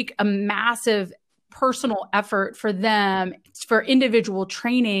going to take a massive personal effort for them, for individual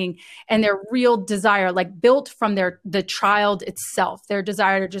training and their real desire, like built from the child itself, their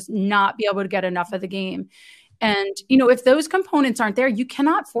desire to just not be able to get enough of the game. And, if those components aren't there, you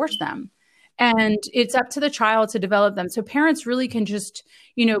cannot force them. And it's up to the child to develop them. So parents really can just,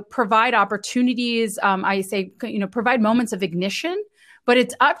 provide opportunities. I say, provide moments of ignition, but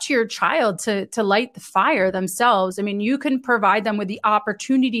it's up to your child to light the fire themselves. I mean, you can provide them with the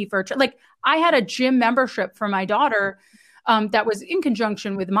opportunity for, like I had a gym membership for my daughter that was in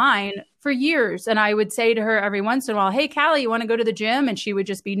conjunction with mine for years. And I would say to her every once in a while, hey, Callie, you want to go to the gym? And she would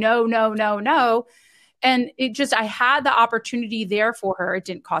just be no, no, no, no. And I had the opportunity there for her. It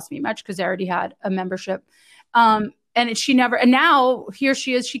didn't cost me much because I already had a membership. And now here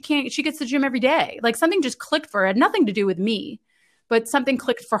she is, she gets to the gym every day. Like something just clicked for her. It had nothing to do with me, but something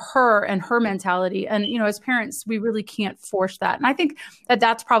clicked for her and her mentality. And, as parents, we really can't force that. And I think that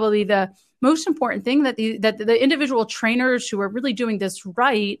that's probably the most important thing, that the individual trainers who are really doing this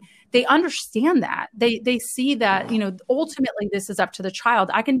right, they understand that. They see that, ultimately this is up to the child.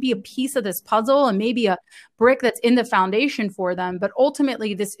 I can be a piece of this puzzle and maybe a brick that's in the foundation for them, but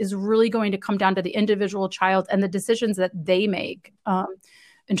ultimately this is really going to come down to the individual child and the decisions that they make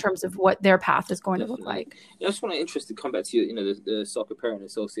in terms of what their path is going to look like. I just want to come back to you, the Soccer Parent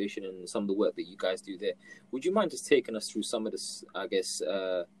Association and some of the work that you guys do there. Would you mind just taking us through some of this, I guess,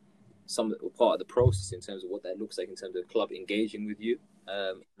 some part of the process in terms of what that looks like in terms of the club engaging with you?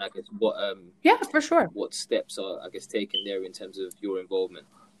 And I guess what for sure. What steps are, I guess, taken there in terms of your involvement?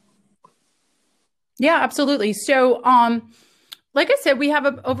 Yeah, absolutely. So, like I said, we have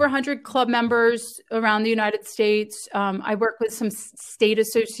over 100 club members around the United States. I work with some state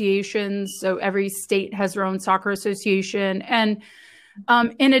associations. So every state has their own soccer association. And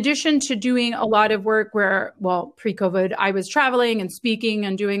in addition to doing a lot of work where, pre-COVID, I was traveling and speaking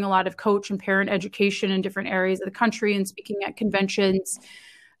and doing a lot of coach and parent education in different areas of the country and speaking at conventions.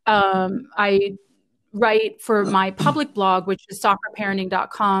 I write for my public blog, which is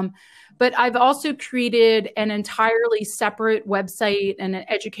soccerparenting.com. But I've also created an entirely separate website and an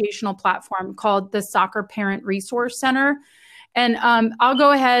educational platform called the Soccer Parent Resource Center. And I'll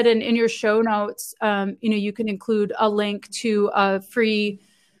go ahead and in your show notes, you can include a link to a free,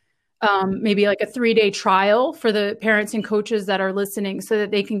 maybe like a 3-day trial for the parents and coaches that are listening so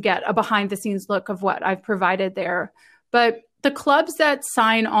that they can get a behind the scenes look of what I've provided there. But the clubs that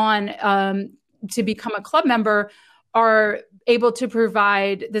sign on to become a club member are able to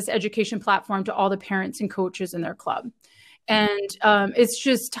provide this education platform to all the parents and coaches in their club. And it's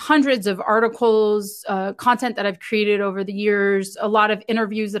just hundreds of articles, content that I've created over the years, a lot of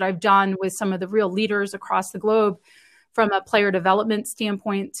interviews that I've done with some of the real leaders across the globe from a player development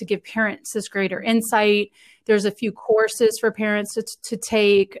standpoint to give parents this greater insight. There's a few courses for parents to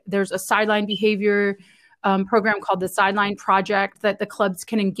take. There's a sideline behavior program called the Sideline Project that the clubs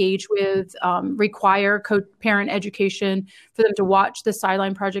can engage with, require parent education for them to watch the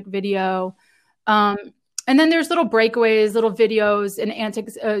Sideline Project video. And then there's little breakaways, little videos and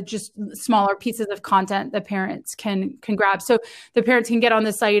antics, just smaller pieces of content that parents can grab. So the parents can get on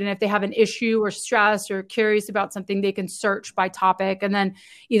the site, and if they have an issue or stress or curious about something, they can search by topic and then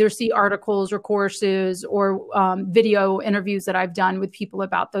either see articles or courses or video interviews that I've done with people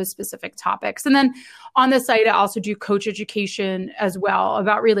about those specific topics. And then on the site, I also do coach education as well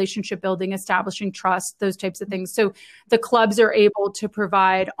about relationship building, establishing trust, those types of things. So the clubs are able to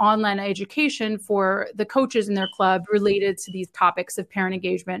provide online education for the coaches in their club related to these topics of parent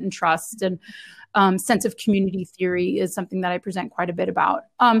engagement and trust, and sense of community theory is something that I present quite a bit about.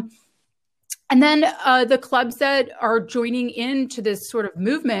 And then the clubs that are joining into this sort of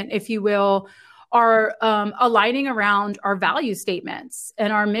movement, if you will, are aligning around our value statements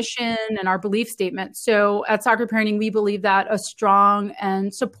and our mission and our belief statements. So at Soccer Parenting, we believe that a strong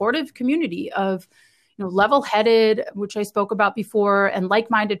and supportive community of level-headed, which I spoke about before, and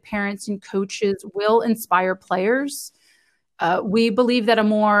like-minded parents and coaches will inspire players. We believe that a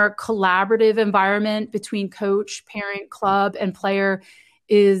more collaborative environment between coach, parent, club, and player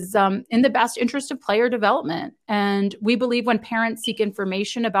is in the best interest of player development. And we believe when parents seek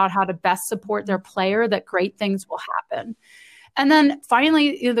information about how to best support their player, that great things will happen. And then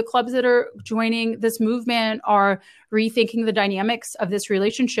finally, the clubs that are joining this movement are rethinking the dynamics of this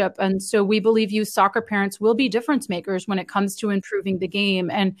relationship. And so we believe you soccer parents will be difference makers when it comes to improving the game,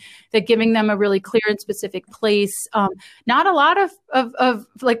 and that giving them a really clear and specific place, not a lot of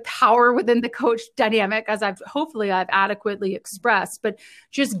like power within the coach dynamic, as I've adequately expressed, but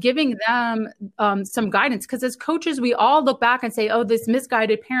just giving them some guidance. Because as coaches, we all look back and say, oh, this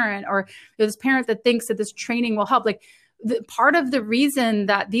misguided parent, or this parent that thinks that this training will help. Like, part of the reason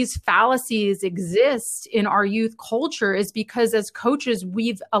that these fallacies exist in our youth culture is because as coaches,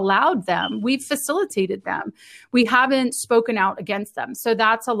 we've allowed them, we've facilitated them. We haven't spoken out against them. So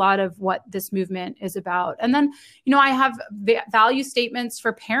that's a lot of what this movement is about. And then, I have value statements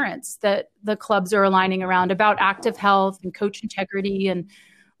for parents that the clubs are aligning around about active health and coach integrity and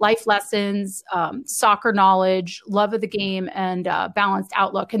life lessons, soccer knowledge, love of the game, and balanced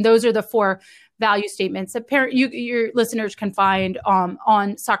outlook. And those are the 4 value statements that your listeners can find on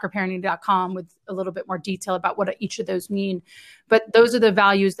soccerparenting.com with a little bit more detail about what each of those mean. But those are the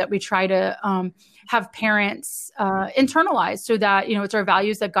values that we try to have parents internalize, so that, it's our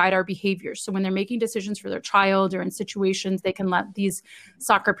values that guide our behaviors. So when they're making decisions for their child or in situations, they can let these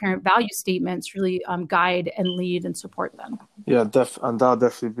soccer parent value statements really guide and lead and support them. Yeah, and that'll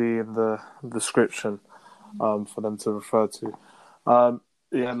definitely be in the description for them to refer to.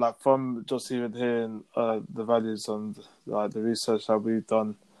 Yeah, like from just even hearing the values and like the research that we've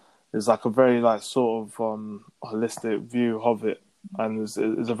done, is like a very like sort of holistic view of it, and it's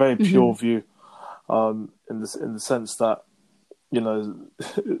a very pure view, in the sense that,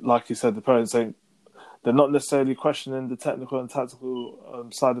 like you said, the parents they're not necessarily questioning the technical and tactical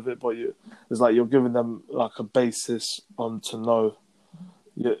side of it, but it's like you're giving them like a basis to know.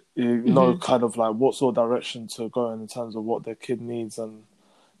 You know kind of like what sort of direction to go in terms of what their kid needs, and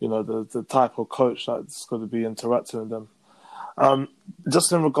the type of coach that's going to be interacting with them.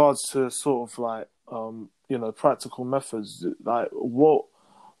 Just in regards to sort of like practical methods, like what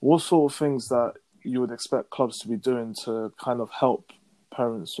sort of things that you would expect clubs to be doing to kind of help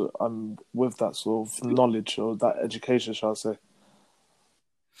parents with that sort of knowledge or that education, shall I say?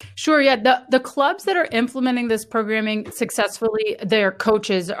 Sure. Yeah. The clubs that are implementing this programming successfully, their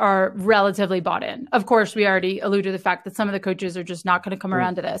coaches are relatively bought in. Of course, we already alluded to the fact that some of the coaches are just not going to come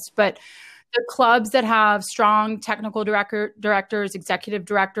around to this, but the clubs that have strong technical directors, executive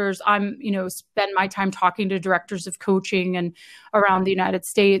directors, spend my time talking to directors of coaching and around the United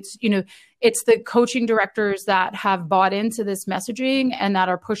States. It's the coaching directors that have bought into this messaging and that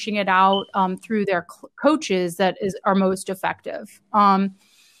are pushing it out through their coaches that are most effective.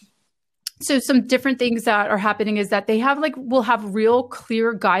 So some different things that are happening is that will have real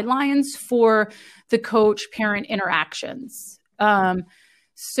clear guidelines for the coach parent interactions.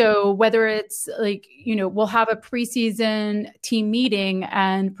 So whether it's we'll have a preseason team meeting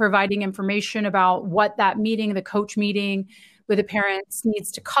and providing information about what that meeting, the coach meeting with the parents,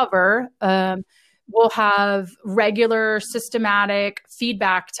 needs to cover. We'll have regular systematic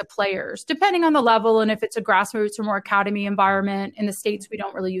feedback to players, depending on the level. And if it's a grassroots or more academy environment, in the States, we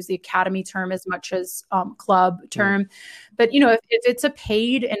don't really use the academy term as much as club term. But, if it's a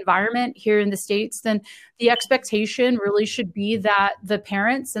paid environment here in the States, then the expectation really should be that the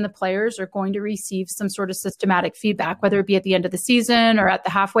parents and the players are going to receive some sort of systematic feedback, whether it be at the end of the season or at the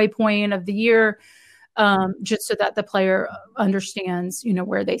halfway point of the year. Just so that the player understands,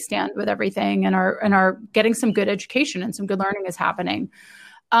 where they stand with everything and are getting some good education and some good learning is happening.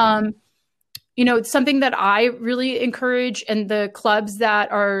 It's something that I really encourage, and the clubs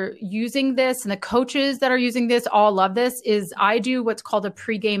that are using this and the coaches that are using this all love this, is I do what's called a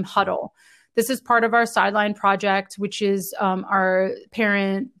pregame huddle. This is part of our sideline project, which is our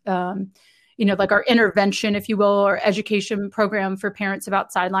parent, like our intervention, if you will, or education program for parents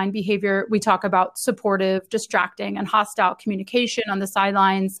about sideline behavior. We talk about supportive, distracting, and hostile communication on the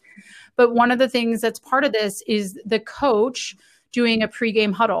sidelines. But one of the things that's part of this is the coach doing a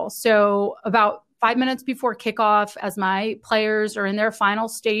pregame huddle. So about 5 minutes before kickoff, as my players are in their final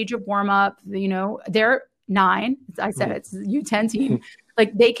stage of warm up, they're 9. I said it's U10 team.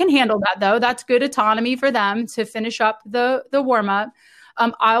 Like, they can handle that, though. That's good autonomy for them to finish up the warm up.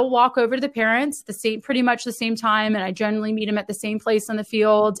 I'll walk over to the parents pretty much the same time, and I generally meet them at the same place on the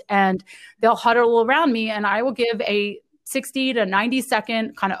field, and they'll huddle around me, and I will give a 60 to 90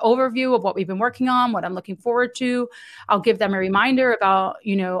 second kind of overview of what we've been working on, what I'm looking forward to. I'll give them a reminder about,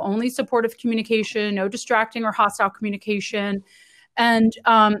 only supportive communication, no distracting or hostile communication. And,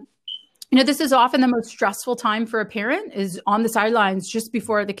 this is often the most stressful time for a parent, is on the sidelines just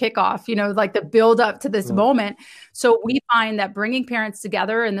before the kickoff, like the build up to this moment. So we find that bringing parents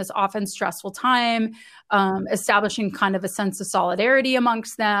together in this often stressful time, establishing kind of a sense of solidarity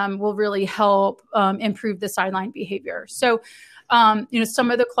amongst them, will really help improve the sideline behavior. So,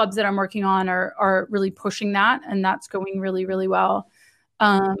 some of the clubs that I'm working on are really pushing that, and that's going really, really well.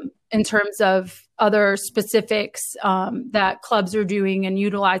 In terms of other specifics that clubs are doing and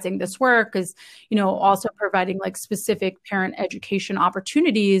utilizing this work, is, also providing like specific parent education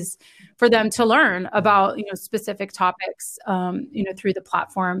opportunities for them to learn about, specific topics, through the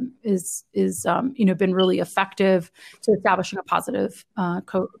platform is been really effective to establishing a positive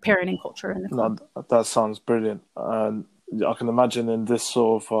parenting culture in the club. No, that sounds brilliant. And I can imagine in this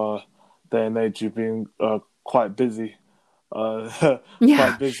sort of day and age, you've been quite busy.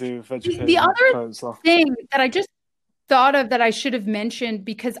 Quite busy with educating. The other thing that I just thought of that I should have mentioned,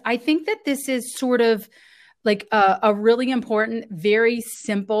 because I think that this is sort of like a really important, very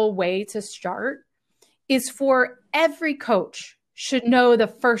simple way to start, is for every coach should know the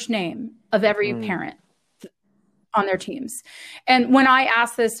first name of every parent on their teams. And when I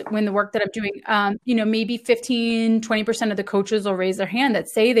ask this, when the work that I'm doing, maybe 15, 20% of the coaches will raise their hand that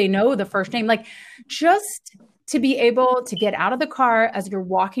say they know the first name. Like, just to be able to get out of the car as you're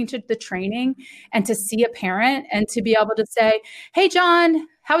walking to the training and to see a parent and to be able to say, "Hey, John,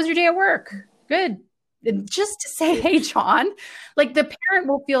 how was your day at work?" "Good." And just to say, "Hey, John," like, the parent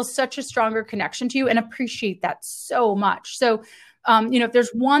will feel such a stronger connection to you and appreciate that so much. So, if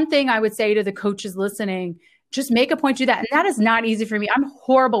there's one thing I would say to the coaches listening, just make a point to do that. And that is not easy for me. I'm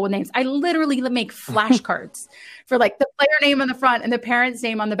horrible with names. I literally make flashcards for like the player name on the front and the parent's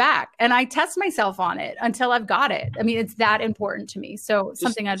name on the back. And I test myself on it until I've got it. I mean, it's that important to me. So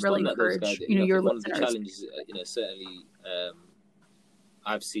something I'd really encourage, your one listeners. One of the challenges, certainly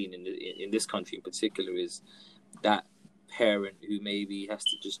I've seen in this country in particular, is that parent who maybe has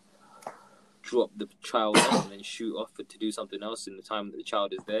to just drop the child off and then shoot off to do something else in the time that the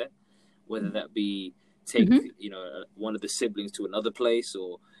child is there, whether that be take one of the siblings to another place,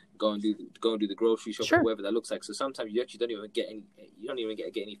 or go and do the grocery shop, or whatever that looks like. So sometimes you actually don't even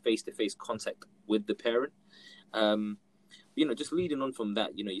get any face-to-face contact with the parent. Just leading on from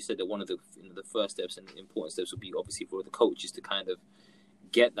that, you said that one of the the first steps and important steps would be obviously for the coaches to kind of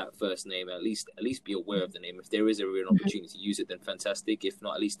get that first name, at least be aware of the name. If there is a real opportunity to use it, then fantastic. If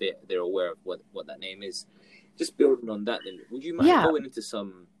not, at least they're aware of what that name is. Just building on that, then would you mind going into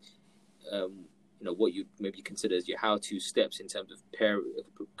some what you maybe consider as your how-to steps in terms of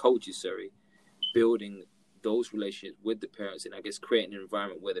coaches, building those relationships with the parents, and I guess creating an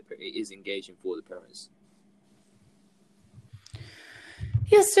environment where it is engaging for the parents?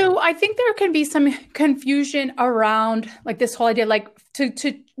 Yeah, so I think there can be some confusion around like this whole idea, like to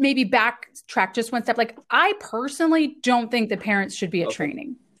maybe backtrack just one step. Like, I personally don't think the parents should be at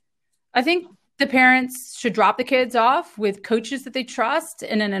training. I think the parents should drop the kids off with coaches that they trust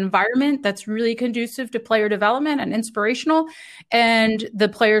in an environment that's really conducive to player development and inspirational, and the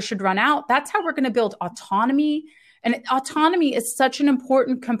players should run out. That's how we're going to build autonomy. And autonomy is such an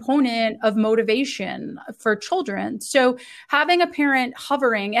important component of motivation for children. So having a parent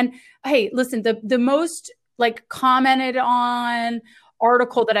hovering, and hey, listen, the most like commented on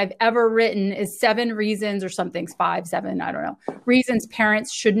article that I've ever written is 7 reasons or something, 5, 7, I don't know, reasons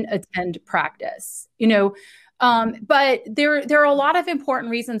parents shouldn't attend practice, but there are a lot of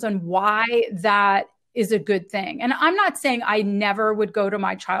important reasons on why that is a good thing. And I'm not saying I never would go to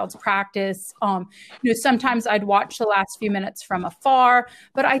my child's practice. Sometimes I'd watch the last few minutes from afar,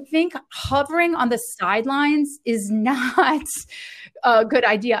 but I think hovering on the sidelines is not a good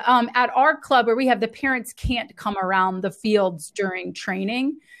idea. At our club where we have, the parents can't come around the fields during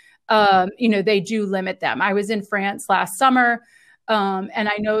training. They do limit them. I was in France last summer. And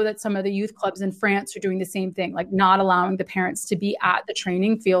I know that some of the youth clubs in France are doing the same thing, like not allowing the parents to be at the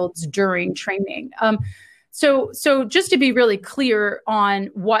training fields during training. So just to be really clear on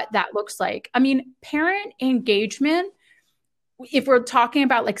what that looks like, I mean, parent engagement, if we're talking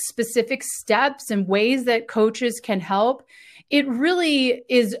about like specific steps and ways that coaches can help, it really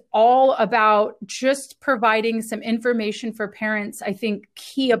is all about just providing some information for parents. I think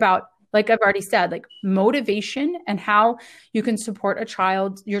key about, like I've already said, like motivation and how you can support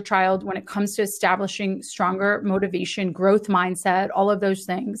your child when it comes to establishing stronger motivation, growth mindset, all of those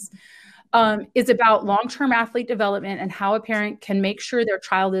things. Is about long-term athlete development and how a parent can make sure their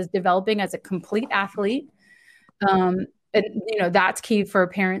child is developing as a complete athlete. And that's key for a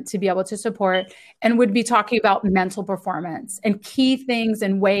parent to be able to support, and would be talking about mental performance and key things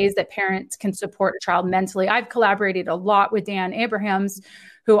and ways that parents can support a child mentally. I've collaborated a lot with Dan Abrahams,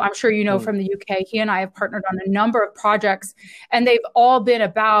 who I'm sure you know from the UK. He and I have partnered on a number of projects, and they've all been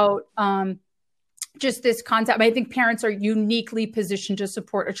about just this concept. I think parents are uniquely positioned to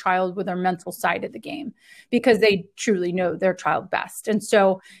support a child with their mental side of the game because they truly know their child best. And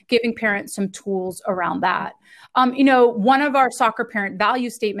so giving parents some tools around that. One of our soccer parent value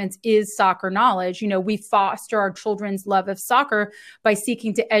statements is soccer knowledge. We foster our children's love of soccer by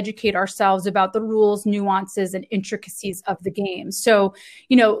seeking to educate ourselves about the rules, nuances, and intricacies of the game. So,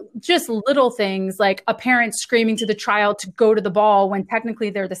 just little things like a parent screaming to the child to go to the ball when technically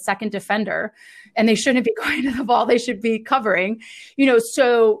they're the second defender and they shouldn't be going to the ball, they should be covering,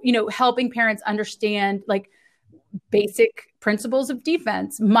 helping parents understand like basic principles of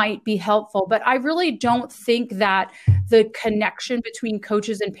defense might be helpful. But I really don't think that the connection between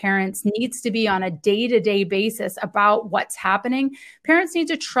coaches and parents needs to be on a day-to-day basis about what's happening. Parents need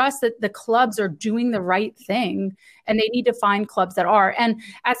to trust that the clubs are doing the right thing, and they need to find clubs that are. And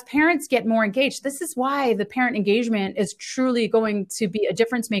as parents get more engaged, this is why the parent engagement is truly going to be a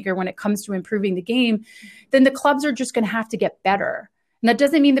difference maker when it comes to improving the game. Then the clubs are just going to have to get better. And that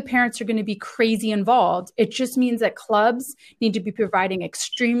doesn't mean the parents are going to be crazy involved. It just means that clubs need to be providing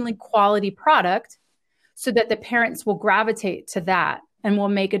extremely quality product so that the parents will gravitate to that and will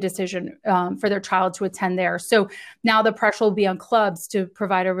make a decision for their child to attend there. So now the pressure will be on clubs to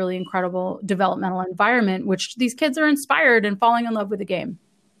provide a really incredible developmental environment, which these kids are inspired and falling in love with the game.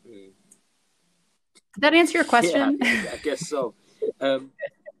 Did that answer your question? Yeah, I guess so.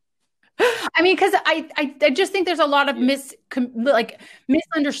 I mean, because I just think there's a lot of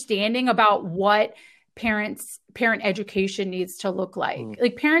misunderstanding about what parent education needs to look like.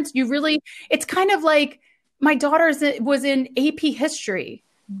 Like parents, it's kind of like my daughter was in AP history.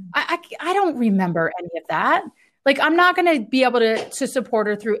 I don't remember any of that. Like, I'm not going to be able to support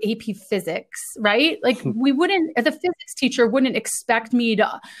her through AP physics, right? Like the physics teacher wouldn't expect me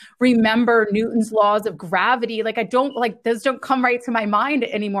to remember Newton's laws of gravity. Like those don't come right to my mind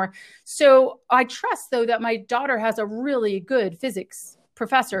anymore. So I trust though that my daughter has a really good physics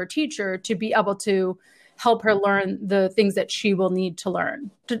professor or teacher to be able to help her learn the things that she will need to learn.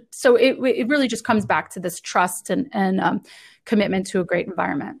 So it really just comes back to this trust and commitment to a great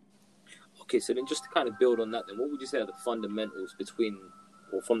environment. Okay, so then just to kind of build on that, then what would you say are the fundamentals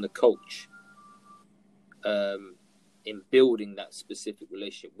from the coach in building that specific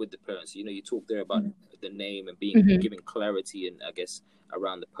relationship with the parents? You talked there about the name and giving clarity and I guess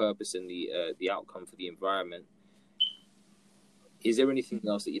around the purpose and the outcome for the environment. Is there anything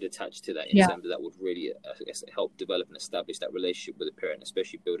else that you'd attach to that in terms of that would really, I guess, help develop and establish that relationship with the parent,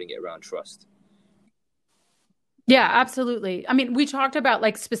 especially building it around trust? Yeah, absolutely. I mean, we talked about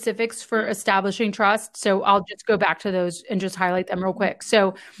like specifics for establishing trust. So I'll just go back to those and just highlight them real quick.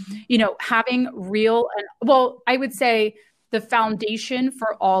 So, having I would say the foundation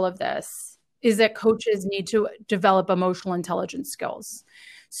for all of this is that coaches need to develop emotional intelligence skills.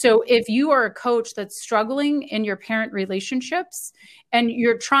 So if you are a coach that's struggling in your parent relationships and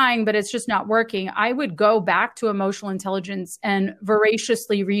you're trying, but it's just not working, I would go back to emotional intelligence and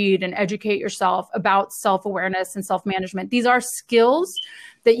voraciously read and educate yourself about self-awareness and self-management. These are skills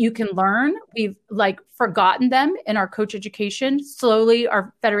that you can learn. We've forgotten them in our coach education. Slowly,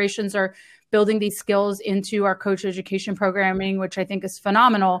 our federations are building these skills into our coach education programming, which I think is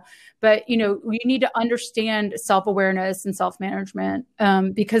phenomenal. But, you know, you need to understand self-awareness and self-management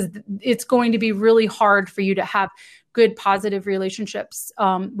because it's going to be really hard for you to have good, positive relationships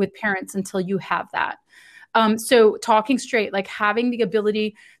with parents until you have that. So talking straight, like having the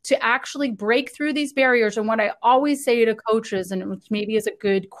ability to actually break through these barriers. And what I always say to coaches, and which maybe is a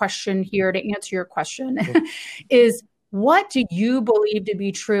good question here to answer your question, is what do you believe to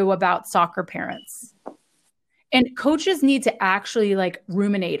be true about soccer parents? And coaches need to actually like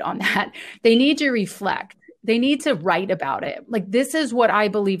ruminate on that. They need to reflect. They need to write about it. Like, this is what I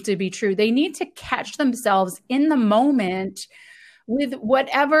believe to be true. They need to catch themselves in the moment with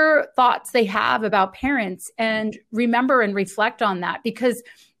whatever thoughts they have about parents and remember and reflect on that, because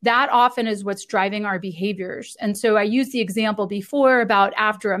that often is what's driving our behaviors. And so I used the example before about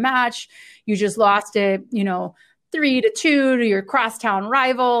after a match, you just lost it, 3-2 to your crosstown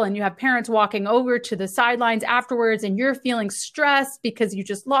rival, and you have parents walking over to the sidelines afterwards, and you're feeling stressed because you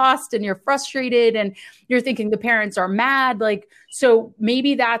just lost and you're frustrated and you're thinking the parents are mad. Like, so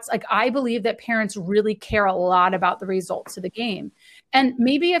maybe that's like, I believe that parents really care a lot about the results of the game. And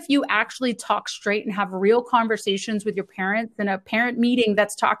maybe if you actually talk straight and have real conversations with your parents in a parent meeting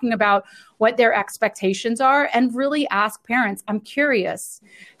that's talking about what their expectations are, and really ask parents, I'm curious,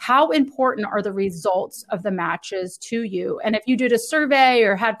 how important are the results of the matches to you? And if you did a survey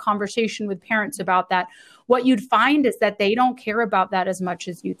or had conversation with parents about that, what you'd find is that they don't care about that as much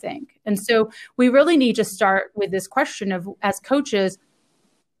as you think. And so we really need to start with this question of, as coaches,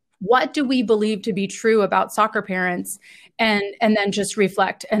 what do we believe to be true about soccer parents? And then just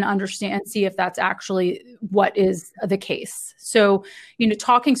reflect and understand, see if that's actually what is the case. So,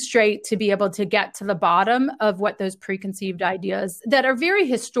 talking straight to be able to get to the bottom of what those preconceived ideas that are very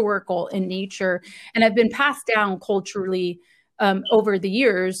historical in nature and have been passed down culturally over the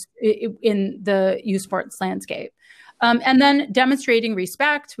years in the youth sports landscape. And then demonstrating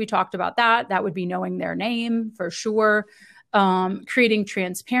respect. We talked about that. That would be knowing their name for sure. Creating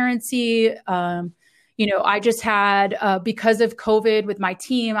transparency. I just had, because of COVID with my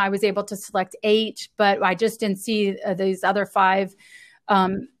team, I was able to select 8, but I just didn't see these other 5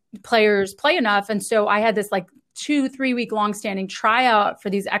 players play enough. And so I had this 2-3 week long-standing tryout for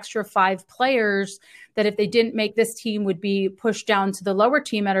these extra 5 players that if they didn't make this team would be pushed down to the lower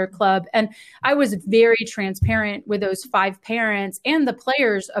team at our club. And I was very transparent with those 5 parents and the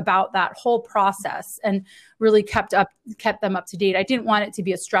players about that whole process and really kept them up to date. I didn't want it to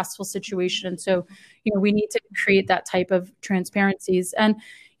be a stressful situation. And so, we need to create that type of transparencies. And,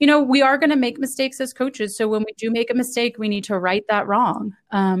 we are going to make mistakes as coaches. So when we do make a mistake, we need to right that wrong.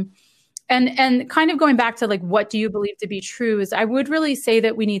 And kind of going back to what do you believe to be true is I would really say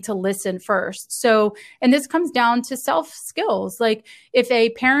that we need to listen first. So, and this comes down to self skills. Like if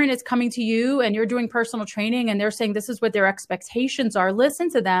a parent is coming to you and you're doing personal training and they're saying this is what their expectations are, listen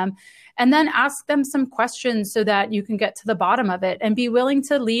to them and then ask them some questions so that you can get to the bottom of it and be willing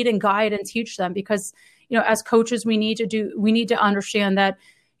to lead and guide and teach them. Because, as coaches, we need to understand that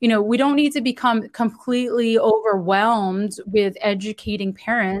we don't need to become completely overwhelmed with educating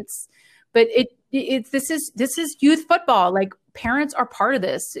parents. But this is youth football. Like parents are part of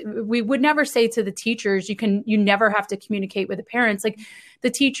this. We would never say to the teachers, you never have to communicate with the parents. Like the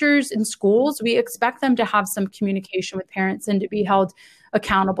teachers in schools, we expect them to have some communication with parents and to be held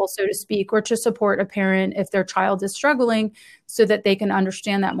accountable, so to speak, or to support a parent if their child is struggling so that they can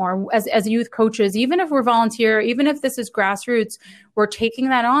understand that more. As youth coaches, even if we're volunteer, even if this is grassroots, we're taking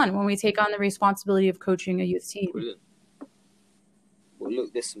that on when we take on the responsibility of coaching a youth team. Brilliant. Well,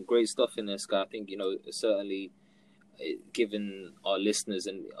 look, there's some great stuff in there, Skye. I think, certainly giving our listeners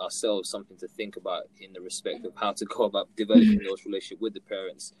and ourselves something to think about in the respect of how to go about developing those relationships with the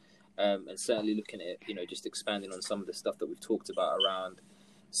parents. And certainly looking at, just expanding on some of the stuff that we've talked about around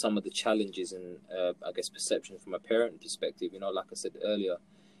some of the challenges and, perception from a parent perspective. Like I said earlier,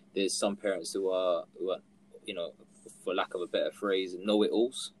 there's some parents who are, for lack of a better phrase,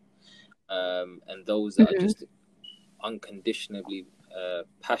 know-it-alls. And those that are just unconditionally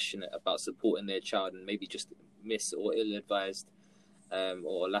passionate about supporting their child and maybe just miss or ill-advised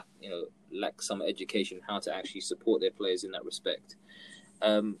or lack some education how to actually support their players in that respect.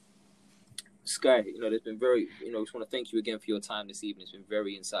 Skye, there's been very, I just want to thank you again for your time this evening. It's been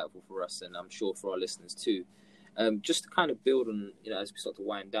very insightful for us and I'm sure for our listeners too. Just to kind of build on, as we start to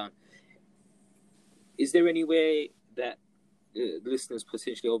wind down, is there any way that listeners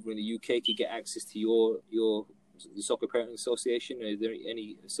potentially over in the UK could get access to your the Soccer Parenting Association? Is there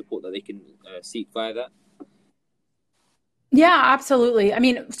any support that they can seek via that? Yeah, absolutely. I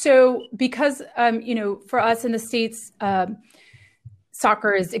mean, so because, for us in the States,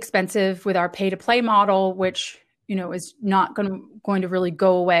 soccer is expensive with our pay-to-play model, which, is not going to really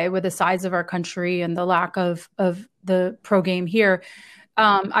go away with the size of our country and the lack of the pro game here.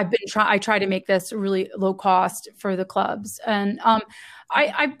 I try to make this really low cost for the clubs. And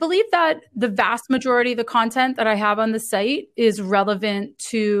I believe that the vast majority of the content that I have on the site is relevant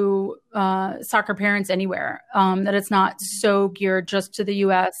to soccer parents anywhere, that it's not so geared just to the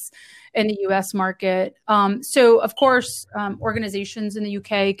U.S. and the U.S. market. So, of course, organizations in the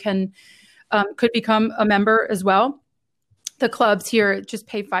UK could become a member as well. The clubs here just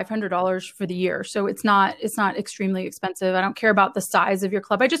pay $500 for the year. So it's not extremely expensive. I don't care about the size of your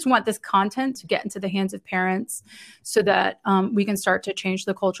club. I just want this content to get into the hands of parents so that we can start to change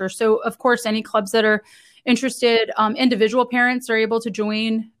the culture. So, of course, any clubs that are interested, individual parents are able to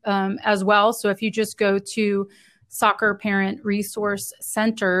join as well. So if you just go to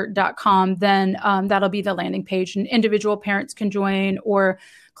soccerparentresourcecenter.com, then that'll be the landing page, and individual parents can join, or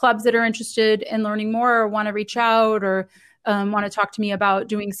clubs that are interested in learning more or want to reach out or want to talk to me about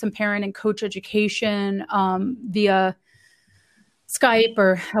doing some parent and coach education via Skype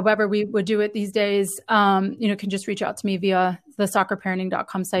or however we would do it these days, can just reach out to me via the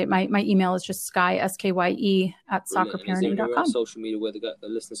soccerparenting.com site. My email is just Skye, SKYE, at soccerparenting.com. Social media where the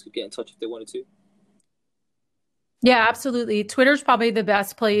listeners could get in touch if they wanted to? Yeah, absolutely. Twitter's probably the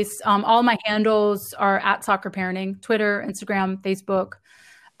best place. All my handles are at Soccer Parenting: Twitter, Instagram, Facebook.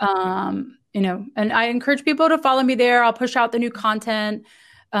 And I encourage people to follow me there. I'll push out the new content.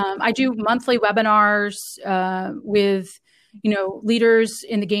 I do monthly webinars with, leaders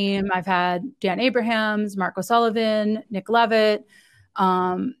in the game. I've had Dan Abrahams, Mark O'Sullivan, Nick Levitt,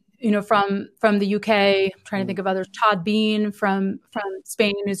 from the UK. I'm trying to think of others. Todd Bean from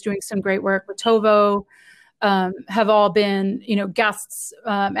Spain, who's doing some great work with Tovo. Have all been, guests,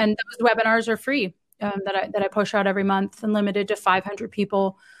 and those webinars are free that I push out every month and limited to 500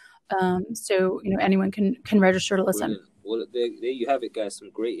 people. So anyone can register to listen. Brilliant. Well, there you have it, guys. Some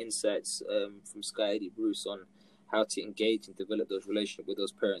great insights from Skye, Eddy, Bruce on how to engage and develop those relationships with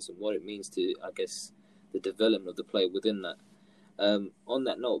those parents and what it means to, I guess, the development of the player within that. On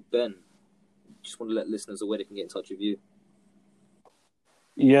that note, Ben, just want to let listeners know where they can get in touch with you.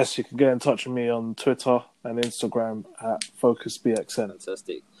 Yes, you can get in touch with me on Twitter and Instagram at FocusBXN.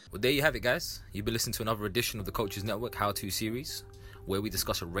 Fantastic. Well, there you have it, guys. You've been listening to another edition of the Coaches Network How-To series, where we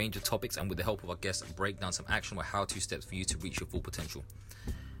discuss a range of topics and with the help of our guests break down some actionable how-to steps for you to reach your full potential.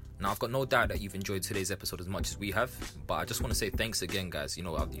 Now, I've got no doubt that you've enjoyed today's episode as much as we have, but I just want to say thanks again, guys.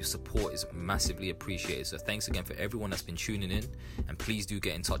 Your support is massively appreciated. So thanks again for everyone that's been tuning in, and please do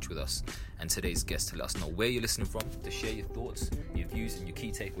get in touch with us and today's guest to let us know where you're listening from, to share your thoughts, your views, and your key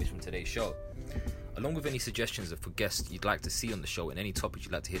takeaways from today's show. Along with any suggestions for guests you'd like to see on the show and any topics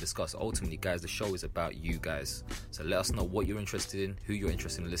you'd like to hear discussed. Ultimately, guys, the show is about you guys. So let us know what you're interested in, who you're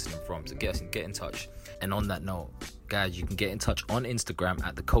interested in listening from. So get in touch. And on that note, guys, you can get in touch on Instagram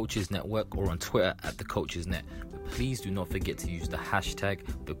at The Coaches Network or on Twitter at The Coaches Net. But please do not forget to use the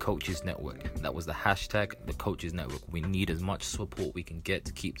hashtag The Coaches Network. That was the hashtag The Coaches Network. We need as much support we can get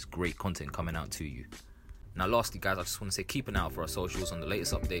to keep this great content coming out to you. Now, lastly, guys, I just want to say keep an eye out for our socials on the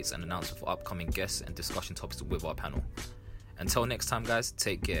latest updates and announcements for upcoming guests and discussion topics with our panel. Until next time, guys,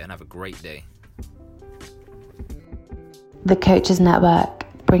 take care and have a great day. The Coaches Network,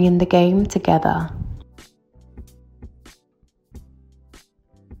 bringing the game together.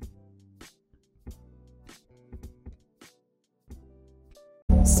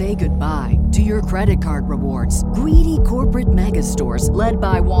 Say goodbye to your credit card rewards. Greedy corporate mega stores, led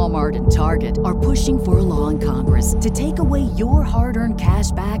by Walmart and Target, are pushing for a law in Congress to take away your hard-earned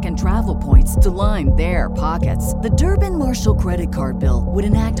cash back and travel points to line their pockets. The Durbin-Marshall credit card bill would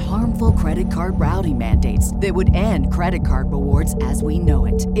enact harmful credit card routing mandates that would end credit card rewards as we know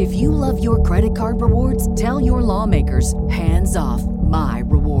it. If you love your credit card rewards, tell your lawmakers, hands off my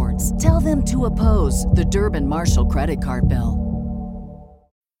rewards. Tell them to oppose the Durbin-Marshall credit card bill.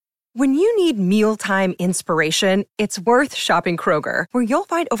 When you need mealtime inspiration, it's worth shopping Kroger, where you'll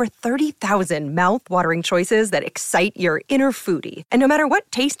find over 30,000 mouth-watering choices that excite your inner foodie. And no matter what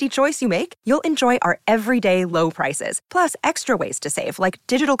tasty choice you make, you'll enjoy our everyday low prices, plus extra ways to save, like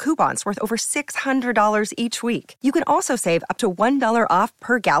digital coupons worth over $600 each week. You can also save up to $1 off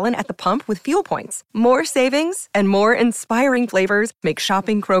per gallon at the pump with fuel points. More savings and more inspiring flavors make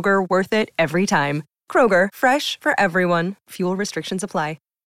shopping Kroger worth it every time. Kroger, fresh for everyone. Fuel restrictions apply.